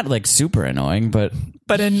 not super annoying, but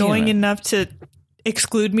annoying enough to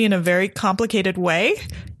exclude me in a very complicated way.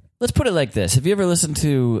 Let's put it like this: have you ever listened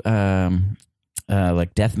to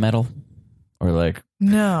death metal or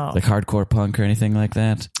No. hardcore punk or anything like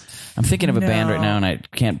that? I'm thinking of a band right now, and I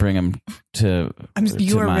can't bring them to.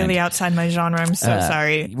 You are mind. really outside my genre. I'm so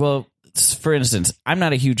sorry. Well, for instance, I'm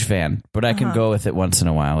not a huge fan, but I can go with it once in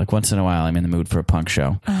a while. Once in a while, I'm in the mood for a punk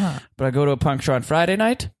show. But I go to a punk show on Friday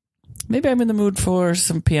night. Maybe I'm in the mood for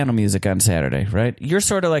some piano music on Saturday, right? You're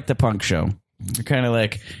sort of like the punk show. You're kind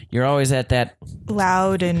of you're always at that.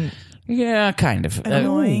 Loud and Yeah, kind of.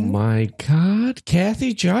 annoying. My God.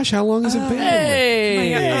 Kathy, Josh, how long has it been?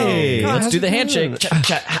 Hey, Oh, God. let's do the handshake. Cha,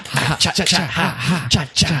 cha, ha, ha, cha, cha, cha, ha, cha,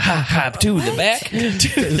 cha, ha, ha. To the back, to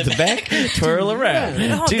the back, twirl around.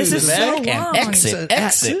 Oh, To this the is so back, long. and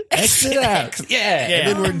exit out. Yeah. And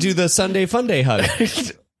then we're do the Sunday Fun Day hug.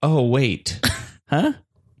 Oh, wait. Huh?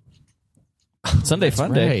 Sunday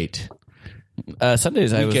fun day. Right.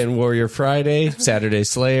 Sundays I was. Weekend Warrior Friday, Saturday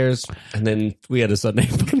Slayers, and then we had a Sunday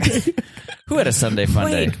Fun Day. Who had a Sunday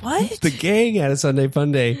fun day? Wait, what? The gang had a Sunday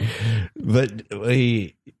Fun Day, but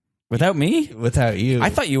Without me? without you. I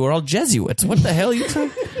thought you were all Jesuits. What the hell you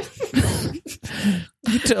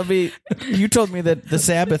You told me that the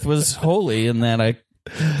Sabbath was holy and that I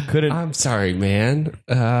couldn't. I'm sorry, man.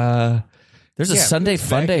 There's a Sunday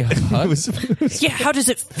fun day hug. Yeah, how does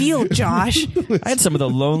it feel, Josh? I had some of the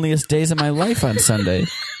loneliest days of my life on Sunday.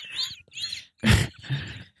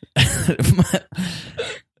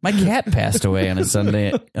 My cat passed away on a Sunday.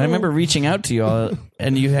 And I remember reaching out to you all,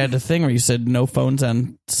 and you had a thing where you said no phones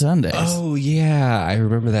on Sundays. Oh yeah, I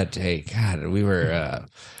remember that day. God, we were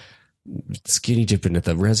skinny dipping at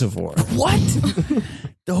the reservoir. What?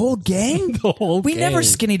 The whole gang? The whole We never gang.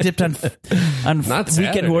 skinny dipped on Not Weekend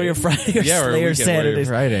Saturday. Warrior Friday or Yeah, or Slayer Weekend Warrior Saturdays.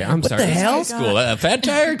 Friday. I'm What sorry. the This is hell? high school. A fat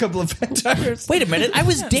tire, a couple of fat tires. Wait a minute. I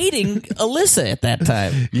was dating Alyssa at that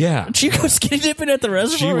time. Yeah, She goes skinny dipping at the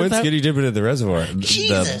reservoir. she went without- skinny dipping at the reservoir.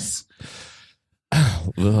 Jesus.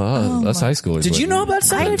 Us high schoolers. Did you know about I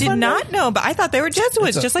Sunday did fun day? not know, but I thought they were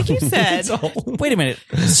Jesuits, just like you said. Wait a minute.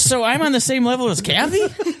 So I'm on the same level as Kathy?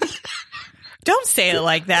 Don't say it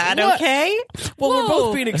like that, What? okay? Well, we're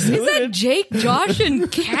both being Is that excluded. Jake, Josh,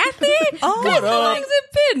 and Kathy? Oh, God, how long has it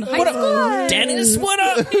been? High school? Dennis, what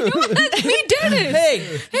up? That's me, Dennis.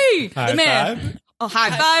 Hey. Hey, High man. Oh,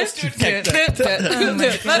 high five.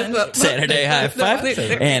 Saturday high five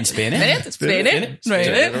and spin it. Spin it.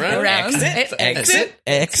 Around.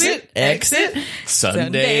 Exit.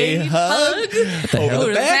 Sunday hug. Over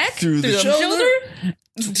the back. Through the shoulder.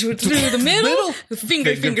 Through the middle.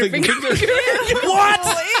 Finger. What?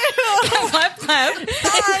 Clap.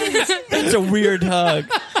 That's a weird hug.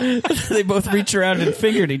 They both reach around and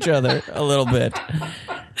fingered each other a little bit.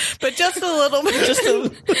 But just a little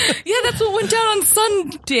bit. Yeah, that's what went down on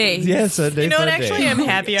Sunday. Yeah, Sunday. You know what? Actually, I'm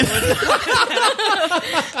happy I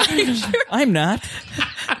was. I'm not.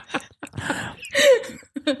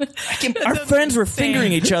 Our friends were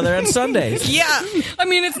fingering each other on Sundays. Yeah. I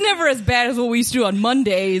mean, it's never as bad as what we used to do on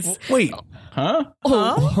Mondays. Wait. Huh?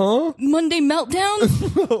 Monday meltdown?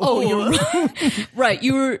 You're right.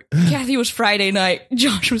 Right. Kathy was Friday night.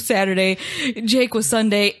 Josh was Saturday. Jake was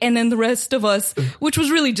Sunday. And then the rest of us, which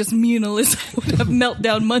was really just me and Alyssa, would have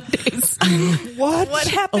meltdown Mondays. What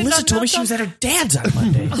happened? Alyssa told me she was at her dad's on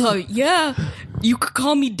Monday. Oh, yeah. You could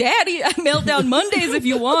call me Daddy. I meltdown Mondays if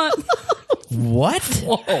you want. What?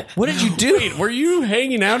 Whoa. What did you do? Wait, were you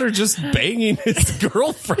hanging out or just banging his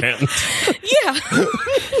girlfriend? Yeah.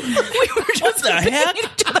 We were just the heck?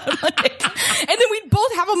 each other on Monday. And then we'd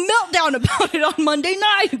both have a meltdown about it on Monday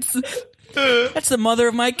nights. That's the mother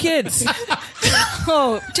of my kids.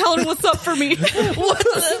 Oh, tell her what's up for me.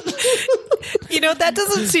 You know, that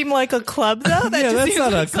doesn't seem like a club, though. That just that's seems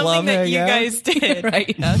not like a club something that you hangout. guys did.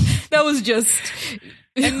 Right, yeah. That was just...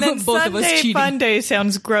 And then both of us Sunday cheating. Fun Day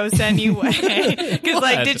sounds gross anyway. Because,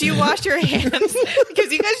 like, did you wash your hands?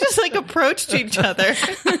 Because you guys just like approached each other.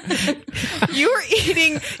 You were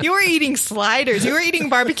eating sliders. You were eating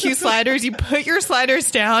barbecue sliders. You put your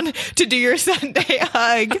sliders down to do your Sunday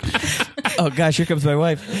hug. Oh gosh, here comes my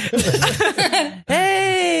wife.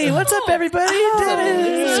 Hey, what's up, everybody?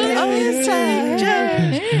 It's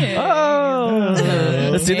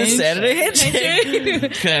time. Let's do the Saturday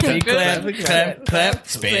handshake. Clap.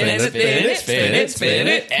 Spin it.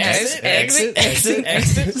 Exit.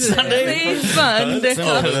 Sunday fun.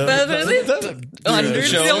 Under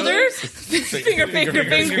shoulders. Finger. Okay, but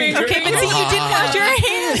see, you didn't wash your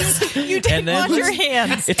hands. You didn't wash your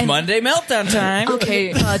hands. It's Monday meltdown time.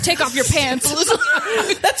 Okay, take off your pants.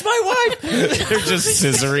 That's my wife. They're just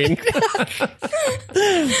scissoring.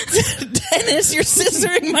 Dennis, you're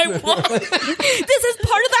scissoring my wife. This is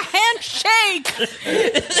part of the handshake.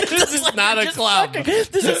 This is not a club. This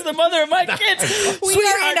is the mother of my kids. We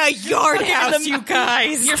are in a yard house, you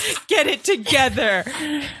guys. Get it together.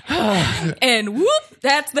 And whoop,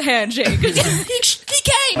 that's the handshake. He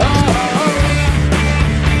came.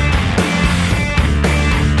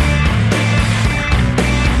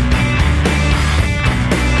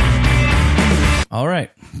 All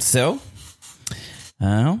right. So,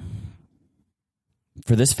 for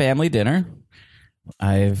this family dinner,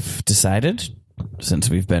 I've decided, since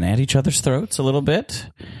we've been at each other's throats a little bit,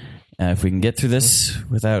 if we can get through this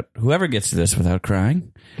whoever gets through this without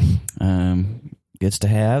crying, gets to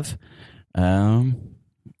have a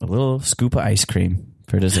little scoop of ice cream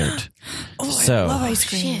for dessert. I So, love ice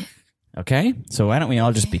cream. okay? So why don't we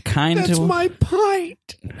all just be kind to... my pint.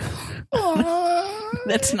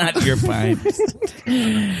 That's not your pint.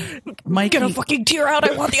 Mike, Gonna fucking tear out.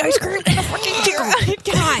 I want the ice cream. Gonna fucking tear out.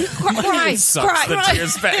 Cry. Sucks the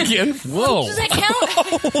tears back in. Whoa. Does that count?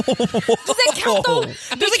 Does that count though?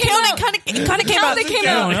 Does it count? It kind of came out. They came I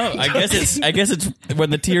out. don't know. I guess it's when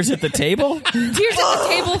the tears hit the table. Tears at the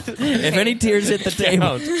table. If any tears hit the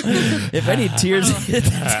table, if any tears hit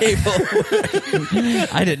the table,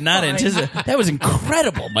 I did not anticipate. That was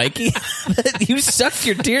incredible, Mikey. You sucked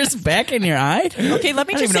your tears back in your eye. Okay, let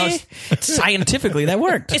me I don't just even know say, if scientifically that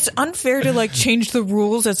worked. it's unfair to like change the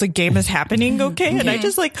rules as the game is happening. Okay, and I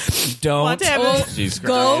just like Don't. want to have it. She's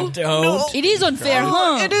Go. Don't. It is unfair,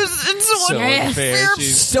 huh? It is. It's so So unfair. unfair.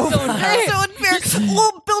 She's So It's so unfair.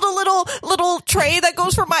 We'll build a little tray that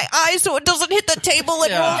goes for my eyes so it doesn't hit the table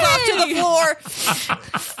and rolls off to the floor.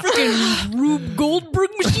 Freaking Rube Goldberg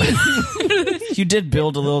machine. You did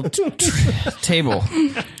build a little table.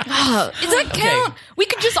 Does that count? We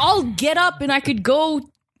could just all get up and I could go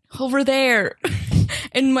over there.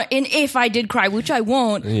 And if I did cry, which I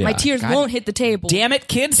won't, my tears won't hit the table. Damn it,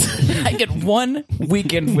 kids! I get one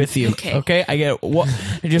weekend with you. Okay, I get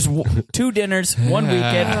just 2 dinners, 1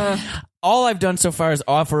 weekend. All I've done so far is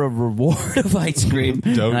offer a reward of ice cream.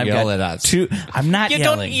 Don't and I've yell got at us. 2. I'm not You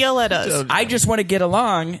yelling. don't yell at us. I just want to get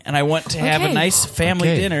along, and I want to have a Okay. nice family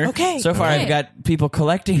Okay. dinner. Okay. So far, Okay. I've got people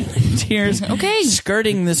collecting tears, Okay.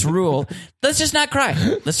 skirting this rule. Let's just not cry.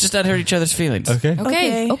 Let's just not hurt each other's feelings. Okay.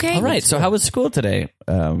 Okay. All right. So how was school today?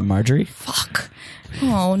 Marjorie? Fuck.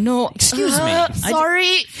 Oh, no. Excuse me.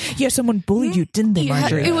 Sorry. Yeah, someone bullied you, didn't they,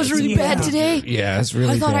 Marjorie? It was really bad today. Yeah, it's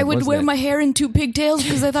really I thought bad, I would wasn't wear it? my hair in 2 pigtails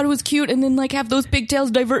because I thought it was cute, and then like have those pigtails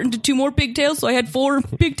divert into 2 more pigtails, so I had 4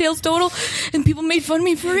 pigtails total, and people made fun of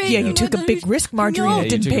me for it. Yeah, you took a big risk, Marjorie. No. It You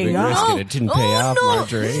didn't took a pay big risk off. and it didn't pay off,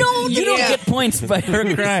 Marjorie. No, You don't get points by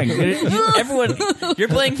her crying. Everyone, you're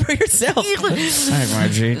playing for yourself. All right,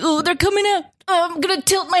 Marjorie. Oh, they're coming out. I'm gonna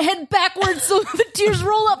tilt my head backwards so the tears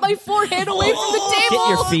roll up my forehead away from the table. Get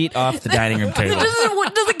your feet off the dining room It table.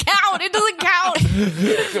 doesn't count. It doesn't count.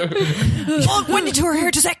 Oh, when you tore her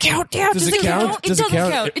hair, does that count? Yeah, Does it count? It doesn't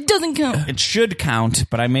count. It doesn't count. It should count,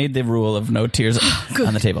 but I made the rule of no tears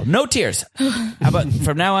on the table. No tears. How about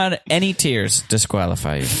from now on, any tears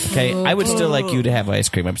disqualify you? Okay, I would still like you to have ice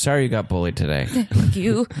cream. I'm sorry you got bullied today. Thank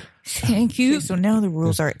you. Thank you. So now the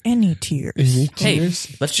rules are any tears. Hey,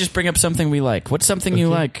 let's just bring up something we like. What's something you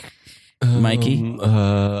like, Mikey?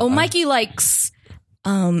 Mikey likes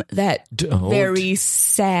that very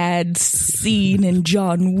sad scene in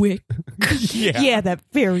John Wick. Yeah, that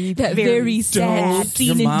very sad scene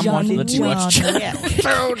Your in mom John won't let you watch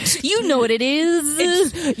Yeah. You know what it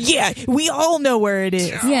is. Yeah, we all know where it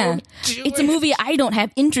is. Yeah. It's a movie I don't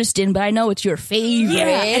have interest in, but I know it's your favorite.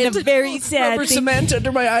 Yeah, and a very sad thing. cement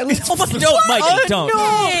under my eyelids. Oh my, don't, Mikey, don't.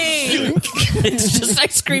 No. It's just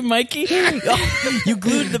ice cream, Mikey. Oh, you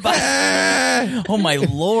glued the bottom. Oh my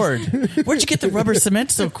Lord. Where'd you get the rubber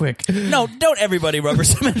cement so quick? No, don't everybody rubber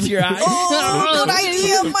cement your eyes. Oh, good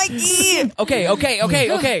idea, Mikey.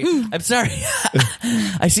 Okay. I'm sorry.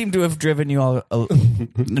 I seem to have driven you all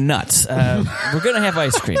nuts. We're gonna have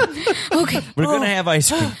ice cream. Okay. We're gonna have ice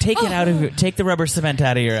cream. Take it out of your. Take the rubber cement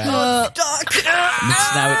out of your eyes. Now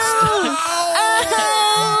it's.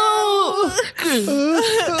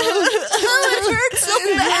 It hurts so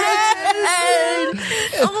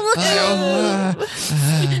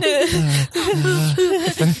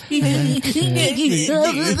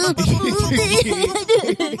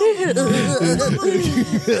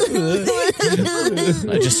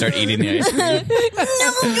I just start eating the ice cream.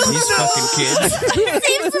 These fucking kids.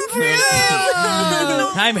 Save some fruit.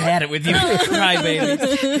 I've had it with you, crybaby.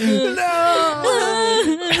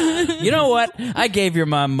 You know what? I gave your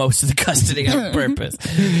mom most of the custody on purpose.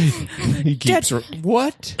 He keeps.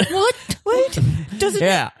 What? What? Doesn't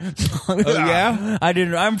Yeah. Oh, yeah? I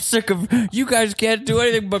didn't. I'm sick of. You guys can't do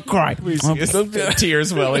anything but cry.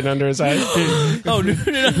 Tears welling under his eyes. Oh, dude,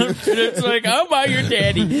 it's like, how am I your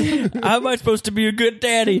daddy? How am I supposed to be a good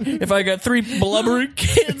daddy if I got 3 blubbering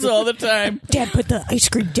kids all the time? Dad, put the ice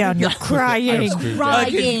cream down. You're crying.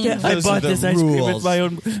 Crying. I Those bought are the this ice cream with rules. my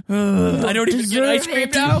own. I don't even get ice cream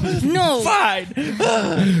now. No. Fine.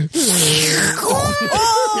 His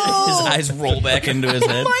eyes roll back into his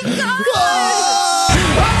head.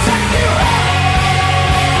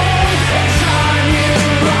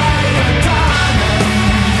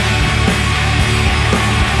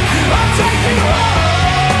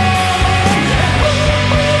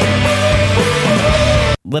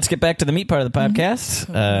 Let's get back to the meat part of the podcast.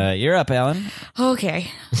 You're up, Allyn. Okay.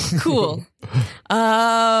 Cool.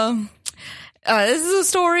 This is a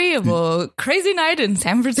story of a crazy night in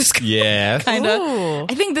San Francisco. Yeah. Kind of.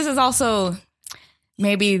 I think this is also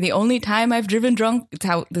maybe the only time I've driven drunk. It's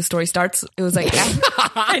how the story starts. It was like,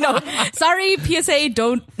 I know. Sorry, PSA,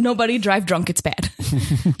 nobody drive drunk. It's bad.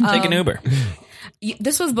 Take an Uber.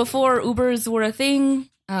 This was before Ubers were a thing.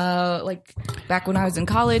 Like back when I was in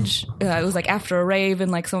college, it was like after a rave,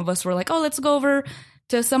 and like some of us were like, oh, let's go over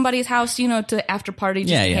to somebody's house, to after party,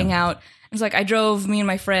 just to hang out. It's like I drove me and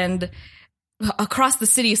my friend across the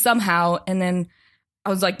city somehow, and then I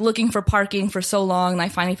was like looking for parking for so long, and I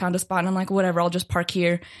finally found a spot, and I'm like, whatever, I'll just park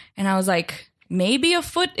here. And I was like maybe a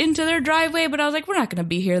foot into their driveway, but I was like, we're not going to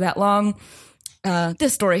be here that long.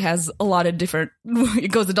 This story has a lot of different,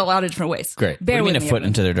 it goes a lot of different ways. Great. Bear what do you with mean a me, foot everyone.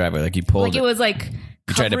 into their driveway? Like you pulled Like it was like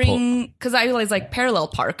You tried to pull- covering, because I was like parallel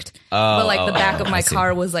parked, but like the back of my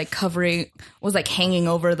car was like hanging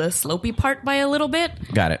over the slopey part by a little bit.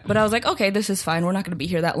 Got it. But I was like, okay, this is fine. We're not going to be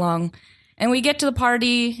here that long. And we get to the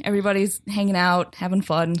party. Everybody's hanging out, having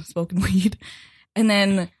fun, smoking weed. And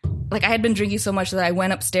then like I had been drinking so much that I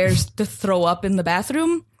went upstairs to throw up in the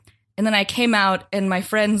bathroom. And then I came out, and my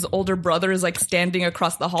friend's older brother is like standing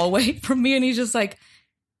across the hallway from me. And he's just like,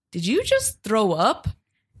 did you just throw up?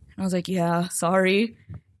 And I was like, yeah, sorry.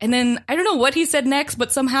 And then I don't know what he said next,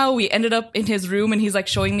 but somehow we ended up in his room, and he's like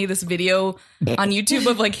showing me this video on YouTube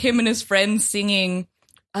of like him and his friends singing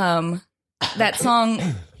that song,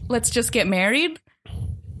 Let's Just Get Married.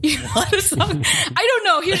 You know what song? I don't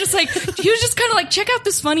know. He was just kind of like, check out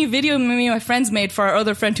this funny video me and my friends made for our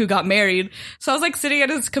other friend who got married. So I was like sitting at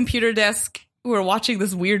his computer desk we were watching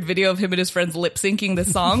this weird video of him and his friends lip syncing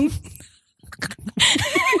this song.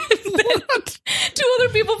 Two other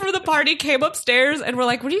people from the party came upstairs and were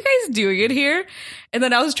like, what are you guys doing in here? And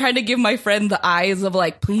then I was trying to give my friend the eyes of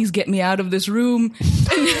like, please get me out of this room.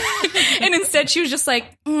 And instead she was just like,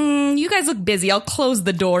 you guys look busy. I'll close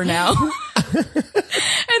the door now.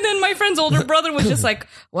 And then my friend's older brother was just like,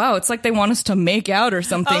 wow, it's like they want us to make out or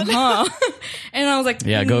something, huh? And I was like,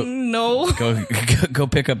 Yeah, go- no. Go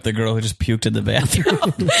pick up the girl who just puked in the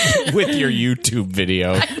bathroom. With your YouTube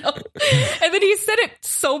video. And then he said it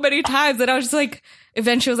so many times that I was just like,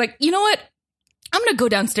 eventually I was like, you know what? I'm going to go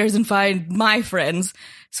downstairs and find my friends.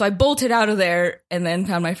 So I bolted out of there and then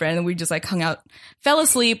found my friend and we just like hung out, fell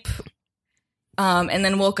asleep, and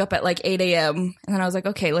then woke up at like 8 a.m. And then I was like,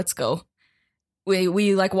 okay, let's go.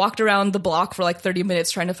 We like walked around the block for like 30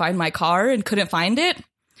 minutes trying to find my car and couldn't find it.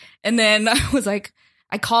 And then I was like,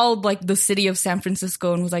 I called like the city of San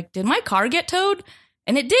Francisco and was like, did my car get towed?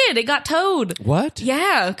 And it did. It got towed. What?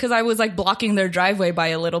 Yeah, because I was like blocking their driveway by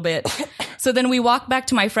a little bit. So then we walked back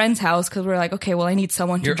to my friend's house because we were like, okay, well, I need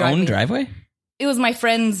someone to Your drive own me. driveway? It was my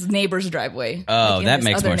friend's neighbor's driveway. Oh, like, in that this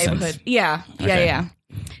makes other more sense. neighborhood. Yeah, Okay. yeah.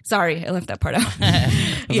 Sorry, I left that part out.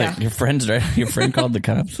 I was Yeah. like, your friend called the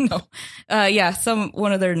cops? No. Yeah,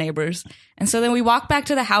 one of their neighbors. And so then we walk back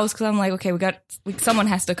to the house because I'm like, okay, someone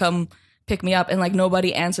has to come pick me up. And like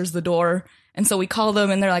nobody answers the door. And so we call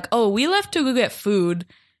them and they're like, oh, we left to go get food.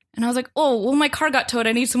 And I was like, oh, well, my car got towed.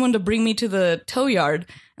 I need someone to bring me to the tow yard.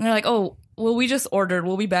 And they're like, oh, well, we just ordered.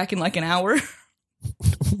 We'll be back in like an hour.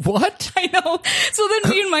 What? I know. So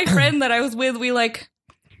then me and my friend that I was with, we like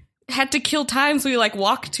had to kill time. So we like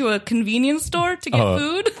walked to a convenience store to get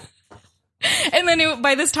food. And then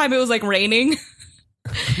by this time it was like raining.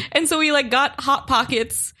 And so we like got Hot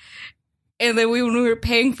Pockets. And then when we were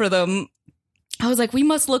paying for them, I was like, we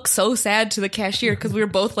must look so sad to the cashier because we were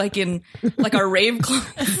both like in like our rave clothes.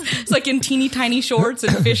 It's like in teeny tiny shorts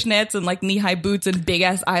and fishnets and like knee high boots and big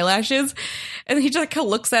ass eyelashes. And he just like kind of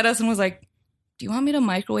looks at us and was like, do you want me to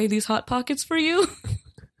microwave these Hot Pockets for you?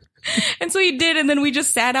 And so he did. And then we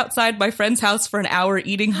just sat outside my friend's house for an hour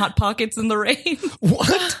eating Hot Pockets in the rain.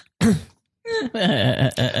 What?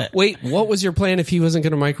 Wait, what was your plan if he wasn't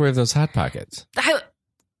going to microwave those Hot Pockets?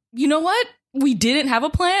 You know what? We didn't have a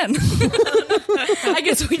plan. I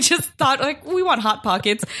guess we just thought, like, we want Hot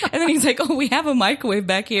Pockets. And then he's like, oh, we have a microwave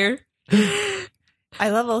back here. I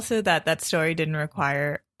love also that story didn't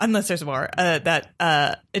require, unless there's more, that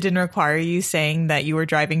it didn't require you saying that you were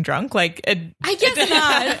driving drunk. Like, I guess it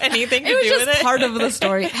not. have anything to It was do just with it. part of the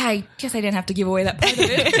story. I guess I didn't have to give away that part of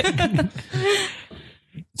it.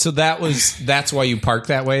 So that's why you parked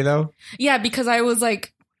that way, though? Yeah, because I was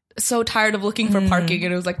like so tired of looking for parking,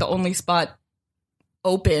 and it was like the only spot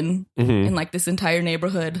open in like this entire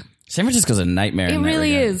neighborhood. San Francisco's a nightmare. It in that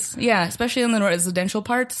really regard. is. Yeah, especially in the residential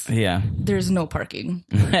parts. Yeah. There's no parking.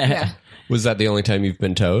 Yeah. Was that the only time you've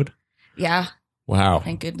been towed? Yeah. Wow.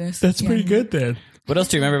 Thank goodness. That's Yeah. pretty good then. What else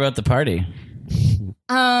do you remember about the party?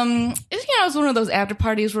 It was one of those after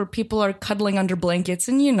parties where people are cuddling under blankets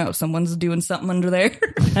and someone's doing something under there.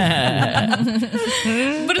 But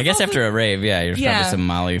I guess after a rave, there's probably some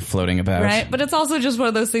Molly floating about. right? But it's also just one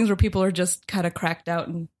of those things where people are just kind of cracked out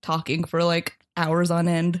and talking for like hours on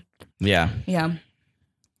end. Yeah. Yeah.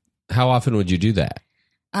 How often would you do that?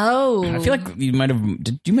 Oh. I feel like you might have.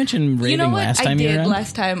 Did you mention raving you know what? last time I you were did on?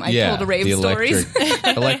 last time. I told a rave the stories.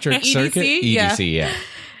 electric circuit? Yeah. EDC, yeah.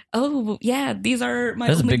 Oh, yeah. These are my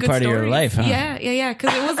That's a only big good part of your stories. life, huh? Yeah.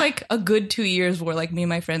 Because it was like a good 2 years where like me and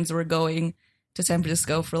my friends were going to San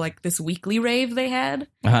Francisco for like this weekly rave they had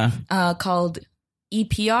called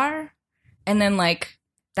EPR. And then like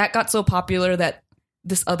that got so popular that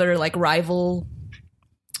this other like rival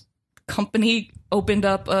company opened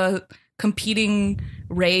up a competing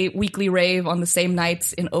weekly rave on the same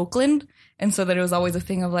nights in Oakland. And so that it was always a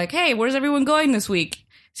thing of like, hey, where's everyone going this week?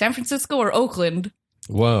 San Francisco or Oakland?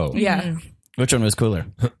 Whoa. Yeah. Which one was cooler?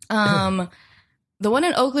 The one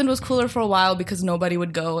in Oakland was cooler for a while because nobody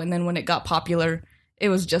would go. And then when it got popular, it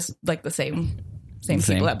was just like the same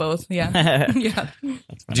people at both. Yeah. Yeah.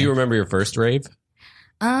 Do you remember your first rave?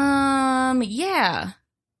 Yeah.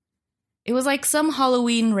 It was like some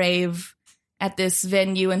Halloween rave at this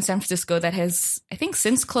venue in San Francisco that has, I think,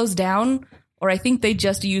 since closed down, or I think they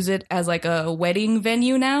just use it as like a wedding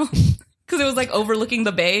venue now because it was like overlooking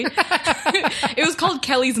the bay. It was called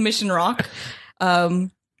Kelly's Mission Rock.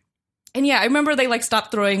 And yeah, I remember they like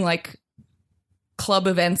stopped throwing like club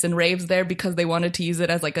events and raves there because they wanted to use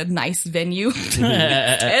it as like a nice venue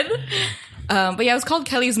instead. But yeah, it was called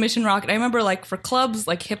Kelly's Mission Rock. And I remember like for clubs,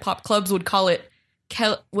 like hip hop clubs would call it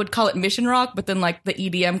Mission Rock, but then like the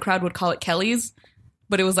EDM crowd would call it Kelly's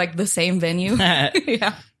but it was like the same venue.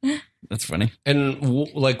 Yeah. That's funny. And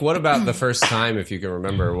like, what about the first time, if you can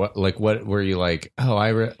remember? What were you like?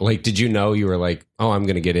 Oh, did you know you were like, oh, I'm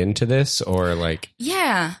going to get into this, or like?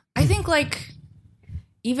 Yeah, I think like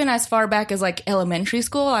even as far back as like elementary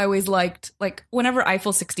school, I always liked like whenever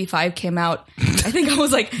Eiffel 65 came out. I think I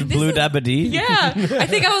was like, this Blue is- Dabba Dee? Yeah, I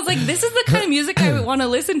think I was like, this is the kind of music I would want to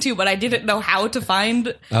listen to, but I didn't know how to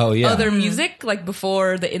find other music like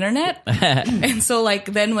before the internet. And so like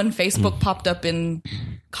then when Facebook popped up in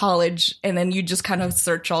college, and then you just kind of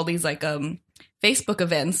search all these like Facebook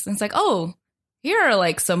events, and it's like, oh, here are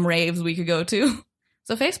like some raves we could go to.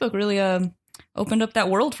 So Facebook really opened up that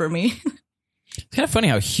world for me. It's kind of funny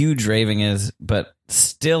how huge raving is, but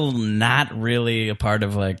still not really a part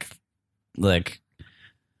of like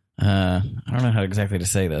I don't know how exactly to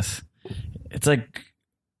say this. It's like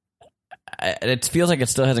it feels like it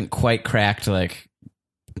still hasn't quite cracked like,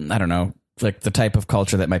 I don't know, like the type of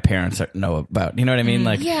culture that my parents know about. You know what I mean?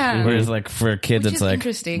 Like, Yeah. Whereas like for kids, Which it's is like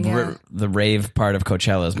interesting, yeah. the rave part of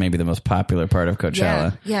Coachella is maybe the most popular part of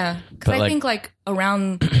Coachella. Yeah. Because But, I like- think like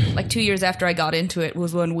around like 2 years after I got into it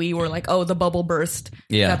was when we were like, oh, the bubble burst.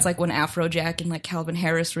 Yeah. That's like when Afrojack and like Calvin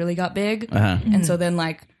Harris really got big. Uh-huh. And so then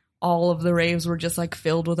like all of the raves were just like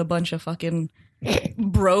filled with a bunch of fucking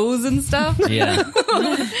bros and stuff. Yeah.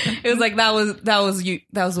 It was like that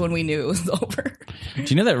was when we knew it was over. Do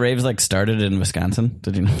you know that raves like started in Wisconsin?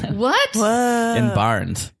 Did you know that? What? In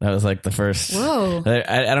Barnes. That was like the first. Whoa.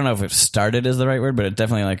 I don't know if it started is the right word, but it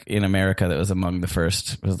definitely like in America that was among the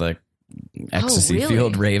first. It was like ecstasy really?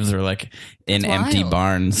 field raves were like in That's empty wild.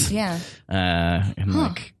 barns. Yeah. And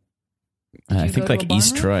like I you think go to like a barn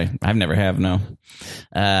East rave? Troy. I've never have no.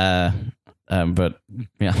 But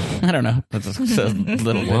yeah, I don't know. That's a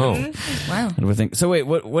little Whoa. Wow. What do we think? So wait,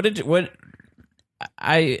 what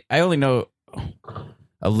I only know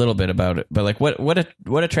a little bit about it, but like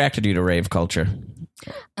what attracted you to rave culture?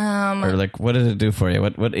 Or like what did it do for you?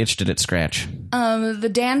 What itch did it scratch? The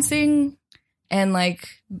dancing and like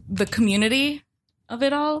the community of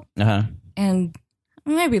it all, Uh-huh. and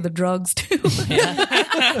maybe the drugs too.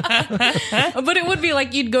 But it would be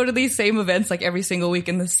like you'd go to these same events like every single week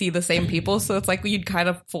and see the same people, so it's like you'd kind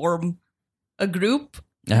of form a group.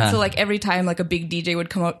 Uh-huh. So like every time like a big DJ would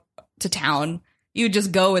come up to town, you would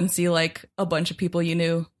just go and see like a bunch of people you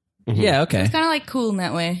knew. Yeah, okay. It's kind of like cool in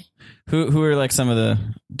that way. Who are like some of the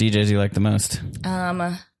DJs you like the most?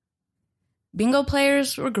 Bingo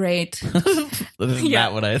players were great. This is Yeah.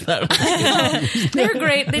 not what I thought. They were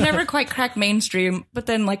great. They never quite cracked mainstream, but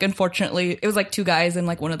then like unfortunately it was like two guys and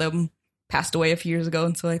like one of them passed away a few years ago,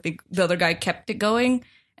 and so I think the other guy kept it going,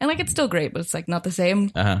 and like it's still great, but it's like not the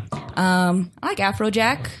same. Uh-huh. I like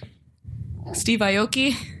Afrojack, Steve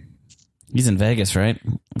Aoki. He's in Vegas, right?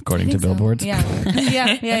 According to think so. billboards.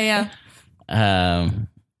 Yeah.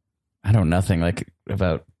 I know nothing like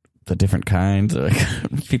about the different kinds. Like,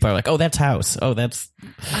 people are like, "Oh, that's house. Oh, that's."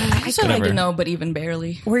 I still like Whatever. to know, but even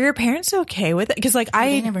barely. Were your parents okay with it? Because like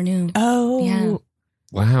I never knew. Oh. Yeah.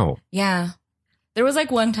 Wow. Yeah. There was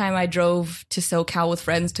like one time I drove to SoCal with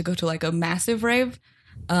friends to go to like a massive rave.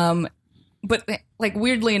 But like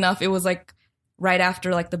weirdly enough, it was like right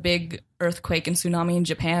after like the big earthquake and tsunami in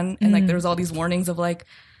Japan. And like there was all these warnings of like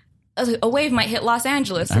a wave might hit Los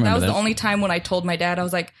Angeles. So that remember was that. the only time when I told my dad, I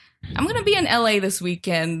was like, I'm going to be in LA this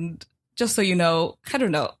weekend, just so you know. I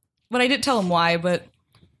don't know. But I didn't tell him why, but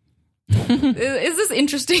is this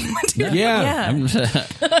interesting? Yeah.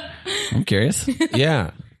 I'm curious.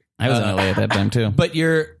 Yeah. I was in LA at that time too. But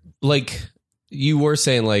you're like, you were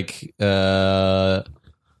saying like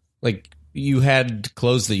you had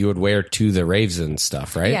clothes that you would wear to the raves and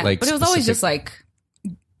stuff, right? Yeah, Like, but it was always specific- just like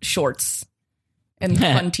shorts and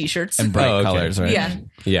fun t-shirts. And bright Oh, okay. colors, right? Yeah,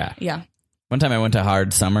 Yeah. yeah. One time I went to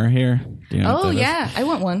Hard Summer here. Do you know what Oh that is? yeah, I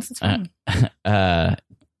went once. It's fun. Yeah,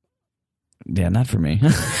 not for me.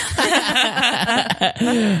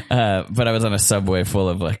 But I was on a subway full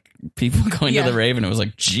of like people going Yeah. to the rave, and it was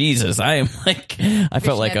like, Jesus, I am like, I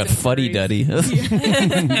felt like a Fishnets and fuddy duddy.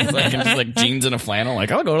 It's like, I'm just like jeans and a flannel,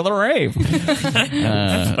 like, I'll go to the rave.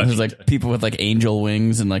 There's like people with like angel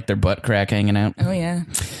wings and like their butt crack hanging out. Oh yeah.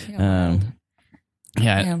 Yeah.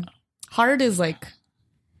 Yeah. Hard is like,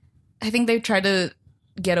 I think they try to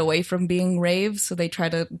get away from being raves, so they try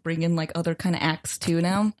to bring in like other kind of acts too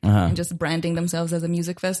now, and just branding themselves as a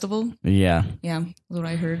music festival. Yeah. Yeah, that's what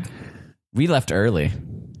I heard. We left early.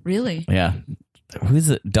 Really? Yeah. Who's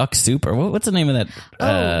it? Duck Soup or what's the name of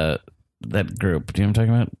that? that group. Do you know what I'm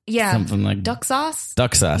talking about? Yeah. Something like Duck Sauce?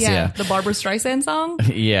 Duck Sauce, yeah. The Barbara Streisand song?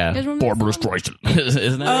 Yeah. You guys remember that Barbara song? Streisand.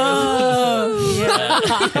 Isn't that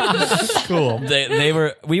Cool. They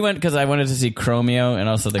were, we went because I wanted to see Chromeo, and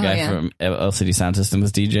also the guy yeah. from LCD Sound System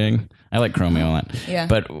was DJing. I like Chromeo a lot. Yeah.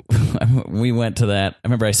 But we went to that. I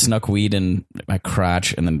remember I snuck weed in my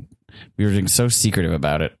crotch, and then we were being so secretive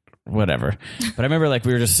about it. Whatever. But I remember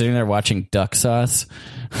we were just sitting there watching Duck Sauce.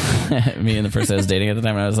 Me and the person I was dating at the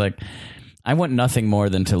time, and I was like, I want nothing more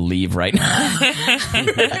than to leave right now.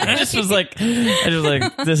 I just was like,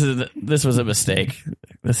 this was a mistake.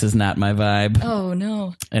 This is not my vibe. Oh,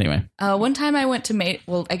 no. Anyway. One time I went to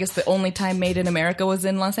I guess the only time Made in America was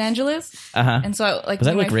in Los Angeles. Uh-huh. And so Was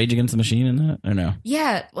that Rage Against the Machine in that, or no?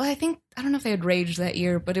 Yeah. Well, I don't know if they had Rage that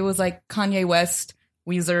year, but it was Kanye West,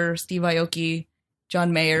 Weezer, Steve Aoki,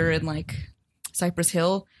 John Mayer, and Cypress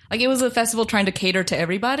Hill. It was a festival trying to cater to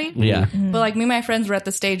everybody. Yeah. But me and my friends were at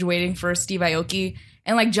the stage waiting for Steve Aoki,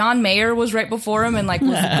 and John Mayer was right before him and was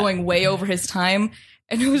going way over his time.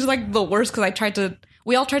 And it was the worst because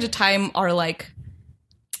we all tried to time our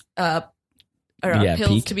pills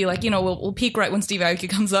peak. to be we'll peak right when Steve Aoki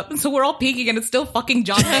comes up. And so we're all peaking and it's still fucking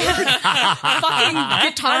John Mayer. Fucking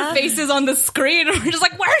guitar faces on the screen. And we're just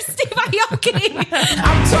where's Steve Aoki?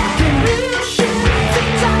 I'm talking real shit.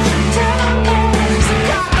 Things I should tell is a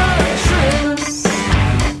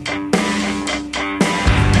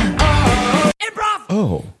Improv!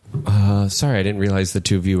 Oh, sorry. I didn't realize the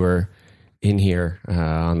two of you were in here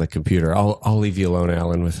on the computer. I'll leave you alone,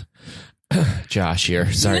 Allyn, with Josh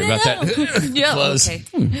here. Sorry about that. Yeah, Close. okay.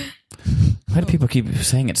 Why do people keep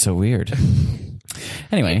saying it's so weird?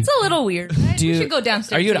 Anyway. It's a little weird. Right? We should go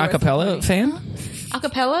downstairs. Are you an to the rest of the acapella party. fan?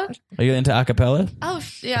 Acapella? Are you into acapella? Oh,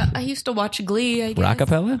 yeah. I used to watch Glee, I guess.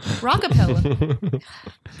 Rockapella? Rockapella.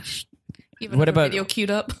 You have What another about- video queued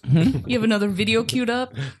up? You have another video queued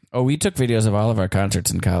up? Oh, we took videos of all of our concerts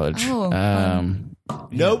in college. Oh,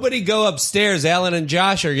 Nobody go upstairs. Allyn and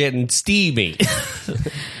Josh are getting steamy.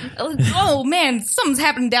 Oh, man. Something's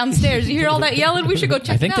happening downstairs. You hear all that yelling? We should go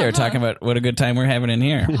check I think it out. they were huh? talking about what a good time we're having in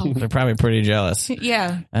here. They're probably pretty jealous.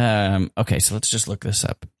 Yeah. Okay, so let's just look this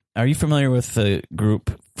up. Are you familiar with the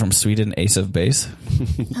group from Sweden, Ace of Base?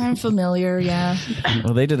 I'm familiar, yeah.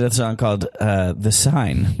 Well, they did a song called The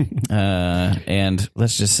Sign. And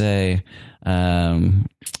let's just say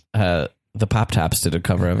the Pop Tops did a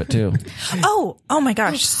cover of it, too. Oh my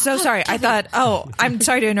gosh. So sorry. I thought, I'm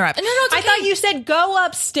sorry to interrupt. No, it's I okay. thought you said go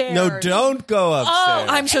upstairs. No, don't go upstairs. Oh,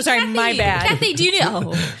 I'm so sorry. My bad. Kathy, do you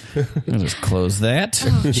know? I'll just close that.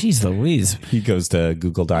 Jeez Louise. He goes to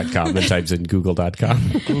google.com and types in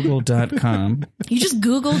google.com. Google.com. You just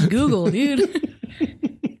Googled Google, dude.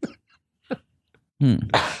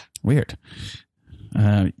 Weird.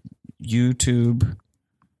 YouTube,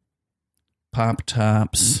 Pop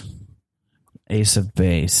Tops, Ace of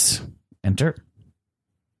Base. Enter.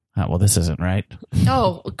 Oh, well, this isn't right.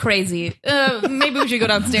 Oh, crazy. Maybe we should go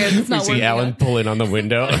downstairs. It's We not see working. Allyn pull in on the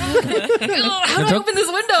window. How do I open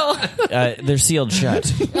this window? They're sealed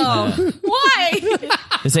shut. Oh, why?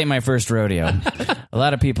 This ain't my first rodeo. A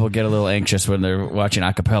lot of people get a little anxious when they're watching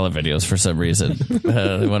a cappella videos for some reason.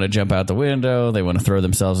 They want to jump out the window. They want to throw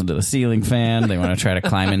themselves into the ceiling fan. They want to try to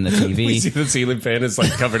climb in the We see TV. the ceiling fan is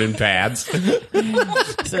covered in pads.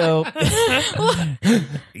 So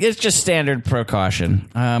it's just standard precaution.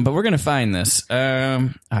 But we're going to find this.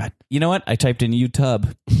 You know what? I typed in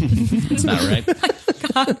YouTube. It's not right.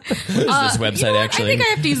 What is this website You know what? actually? I think I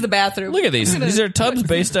have to use the bathroom. Look at these. These are tubs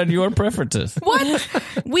based on your preferences. What?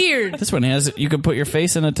 Weird. This one has, you can put your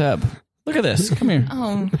face in a tub. Look at this. Come here.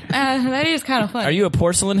 Oh, that is kind of fun. Are you a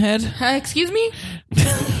porcelain head? Excuse me?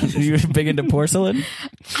 Are you big into porcelain?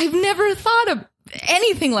 I've never thought of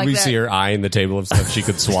anything like We that. see her eyeing the table of stuff she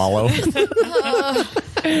could swallow.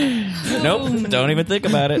 Nope. Don't even think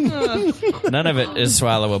about it. None of it is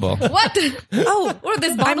swallowable. What? Oh, Or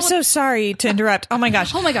this bottle? I'm so sorry to interrupt. Oh my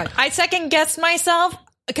gosh. Oh my God. I second guessed myself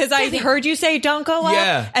because I heard you say don't go up.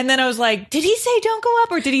 Yeah. And then I was like, did he say don't go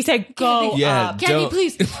up or did he say go Yeah. up? Kathy, Don't-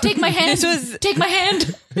 please take my hand. This was- Take my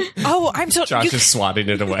hand. Oh, I'm so Josh is swatting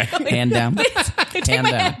it away. Hand down. Take Hand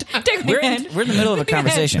my down. hand. Take my We're hand. in the middle of a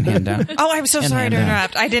conversation. Hand down. Oh, I'm so And sorry hand to down.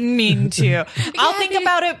 interrupt. I didn't mean to. I'll think Kathy.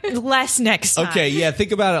 about it less next time. Okay, yeah,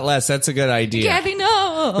 think about it less. That's a good idea. Kathy,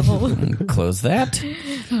 no. Close that.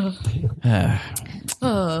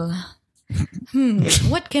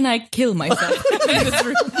 What can I kill myself in this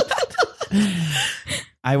room?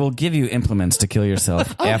 I will give you implements to kill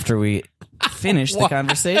yourself after we finish the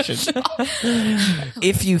conversation.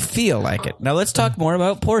 If you feel like it. Now let's talk more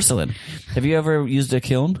about porcelain. Have you ever used a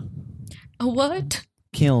kiln? A what?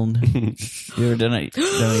 kiln. You ever done any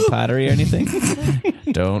pottery or anything?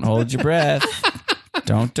 Don't hold your breath.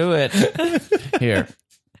 Don't do it. Here.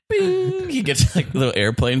 Bing. You get like little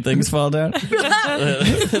airplane things fall down. First,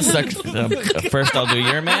 I'll do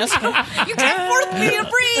your mask. You can't force me to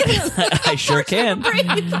breathe. I sure can.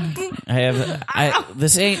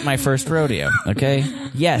 This ain't my first rodeo, okay?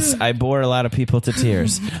 Yes, I bore a lot of people to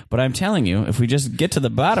tears, but I'm telling you, if we just get to the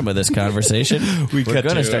bottom of this conversation, we're going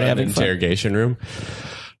to start having fun. Interrogation room.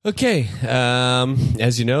 Okay,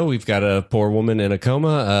 as you know, we've got a poor woman in a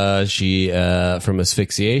coma. She from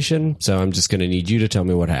asphyxiation. So I'm just going to need you to tell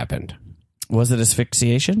me what happened. Was it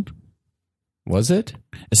asphyxiation? Was it?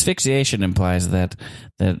 Asphyxiation implies that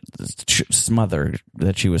smothered,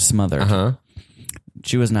 that she was smothered. Uh-huh.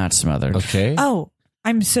 She was not smothered. Okay. Oh,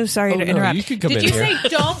 I'm so sorry to no, interrupt. you can come Did in you here. say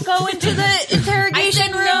don't go into the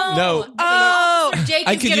interrogation room? No. Oh, Jake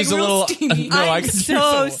I is could getting use a real little. steamy. No, I I'm could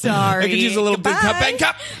so use sorry. I could use a little big cup. Goodbye. Bang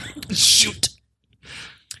cup. Shoot.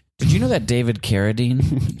 Did you know that David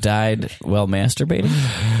Carradine died while masturbating?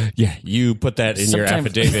 Yeah, you put that in your Sometimes-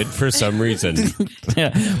 affidavit for some reason.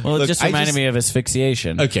 Yeah. Well, Look, it just I reminded just- me of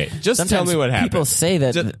asphyxiation. Okay, just tell Sometimes me what happened. People say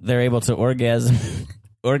that Just- they're able to orgasm.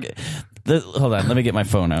 Hold on, let me get my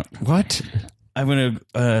phone out. What? I'm going to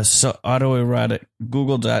autoerotic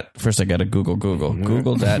Google. First, I got to Google.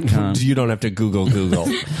 Google.com. You don't have to Google.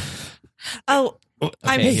 Oh,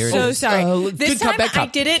 I'm here it so is. sorry. This good cup, time bad cup. I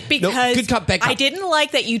did it because good cup, bad cup. I didn't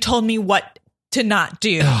like that you told me what to not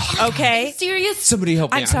do. Okay? Serious? Somebody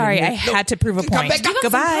help me. I'm sorry. I had to prove a point. back up.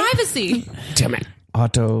 Goodbye. Privacy. Damn it.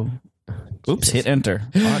 Oops, hit enter.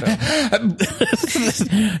 Auto.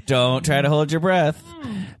 Don't try to hold your breath.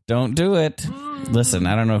 Don't do it. Listen,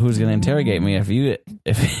 I don't know who's going to interrogate me if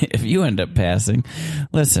you end up passing.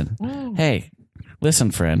 Listen. Hey, listen,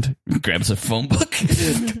 friend. Grabs a phone book.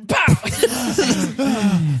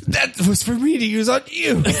 That was for me to use on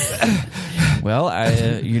you. Well,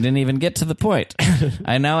 you didn't even get to the point.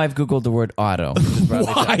 Now I've Googled the word auto. which is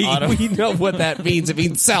probably Why? auto. We know what that means. It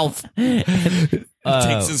means self.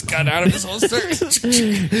 Takes his gun out of his holster.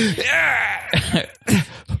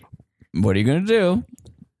 What are you going to do?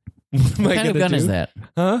 What kind of gun is that?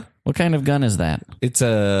 Huh? What kind of gun is that? It's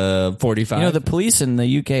a 45. You know, the police in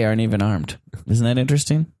the UK aren't even armed. Isn't that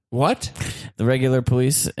interesting? What? The regular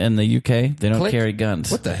police in the UK, they don't Click. carry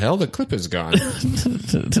guns. What the hell? The clip is gone.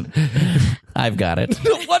 I've got it.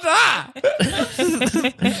 What?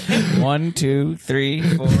 1, 2, 3,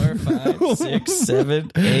 4, 5, 6,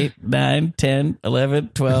 7, 8, 9, 10, 11,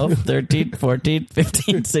 12, 13, 14,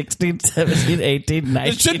 15, 16, 17, 18, 19.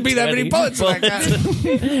 There shouldn't be that many bullets in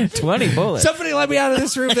that gun. 20 bullets. Somebody let me out of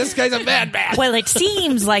this room. This guy's a madman. Well, it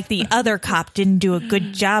seems like the other cop didn't do a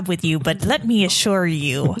good job with you, but let me assure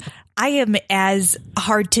you, I am as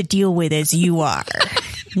hard to deal with as you are.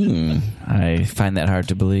 I find that hard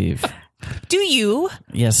to believe. Do you?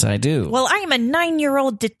 Yes, I do. Well, I am a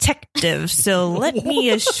 9-year-old detective, so let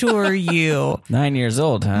me assure you. 9 years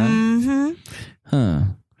old, huh? Mm-hmm. Huh.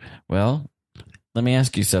 Well, let me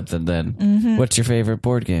ask you something then. Mm-hmm. What's your favorite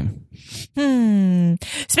board game?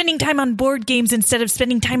 Spending time on board games instead of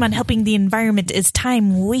spending time on helping the environment is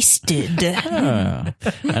time wasted.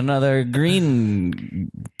 Another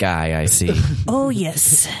green guy, I see. Oh,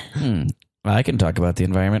 yes. Well, I can talk about the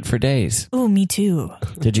environment for days. Oh, me too.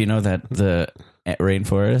 Did you know that the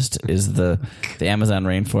rainforest is the Amazon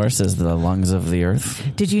rainforest is the lungs of the earth?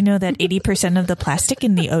 Did you know that 80% of the plastic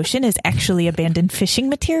in the ocean is actually abandoned fishing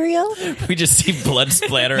material? We just see blood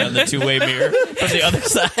splatter on the two-way mirror from the other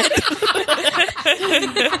side.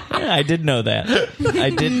 Yeah, I did know that.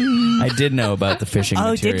 I did know about the fishing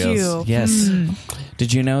Oh, did materials. you? Yes.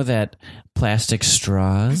 Did you know that plastic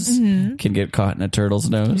straws can get caught in a turtle's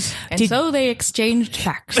nose? And so they exchanged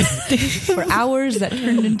facts for hours that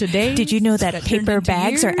turned into days. Did you know that turned paper into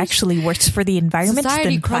bags are years. actually worse for the environment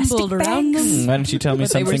Society than plastic crumbled around bags? them? Why don't you tell me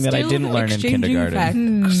But they were something that I still didn't learn in exchanging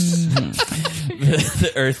kindergarten? facts.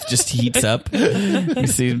 The earth just heats up. You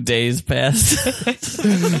see days pass.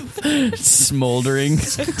 Smoldering.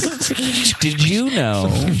 Did you know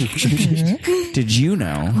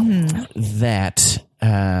that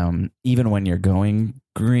even when you're going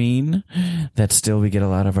green, that still we get a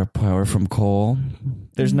lot of our power from coal?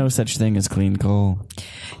 There's no such thing as clean coal.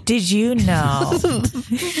 Did you know?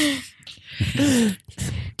 And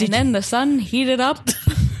then the sun heated up,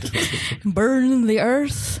 burned the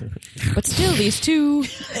earth. But still, these two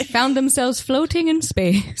found themselves floating in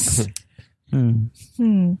space.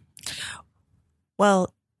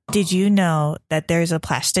 Well, did you know that there's a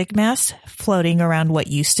plastic mass floating around what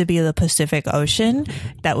used to be the Pacific Ocean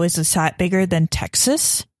that was a lot bigger than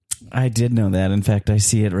Texas? I did know that. In fact, I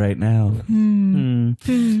see it right now.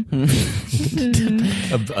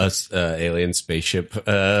 Alien spaceship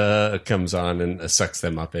comes on and sucks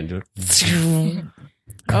them up into it.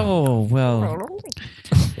 Oh, well.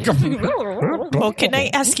 Well, can I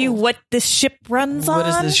ask you what this ship runs on? What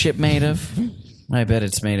is this ship made of? I bet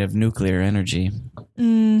it's made of nuclear energy.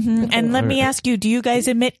 And let me ask you, do you guys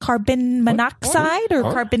emit carbon monoxide or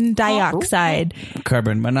carbon dioxide?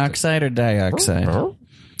 Carbon monoxide or dioxide?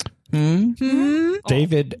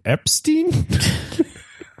 David Epstein?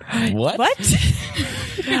 What? What?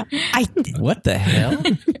 What the hell?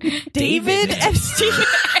 David Epstein?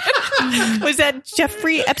 Was that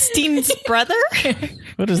Jeffrey Epstein's brother?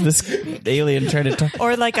 What is this alien trying to talk?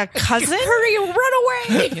 Or like a cousin? Hurry, run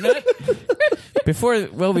away! You know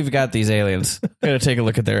what? We've got these aliens. Gotta take a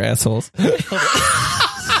look at their assholes.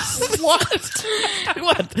 What?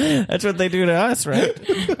 What? That's what they do to us, right?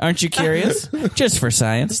 Aren't you curious? Just for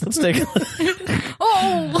science. Let's take a look.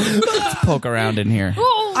 Let's poke around in here.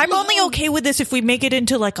 I'm only okay with this if we make it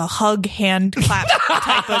into like a hug, hand clap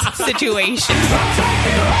type of situation.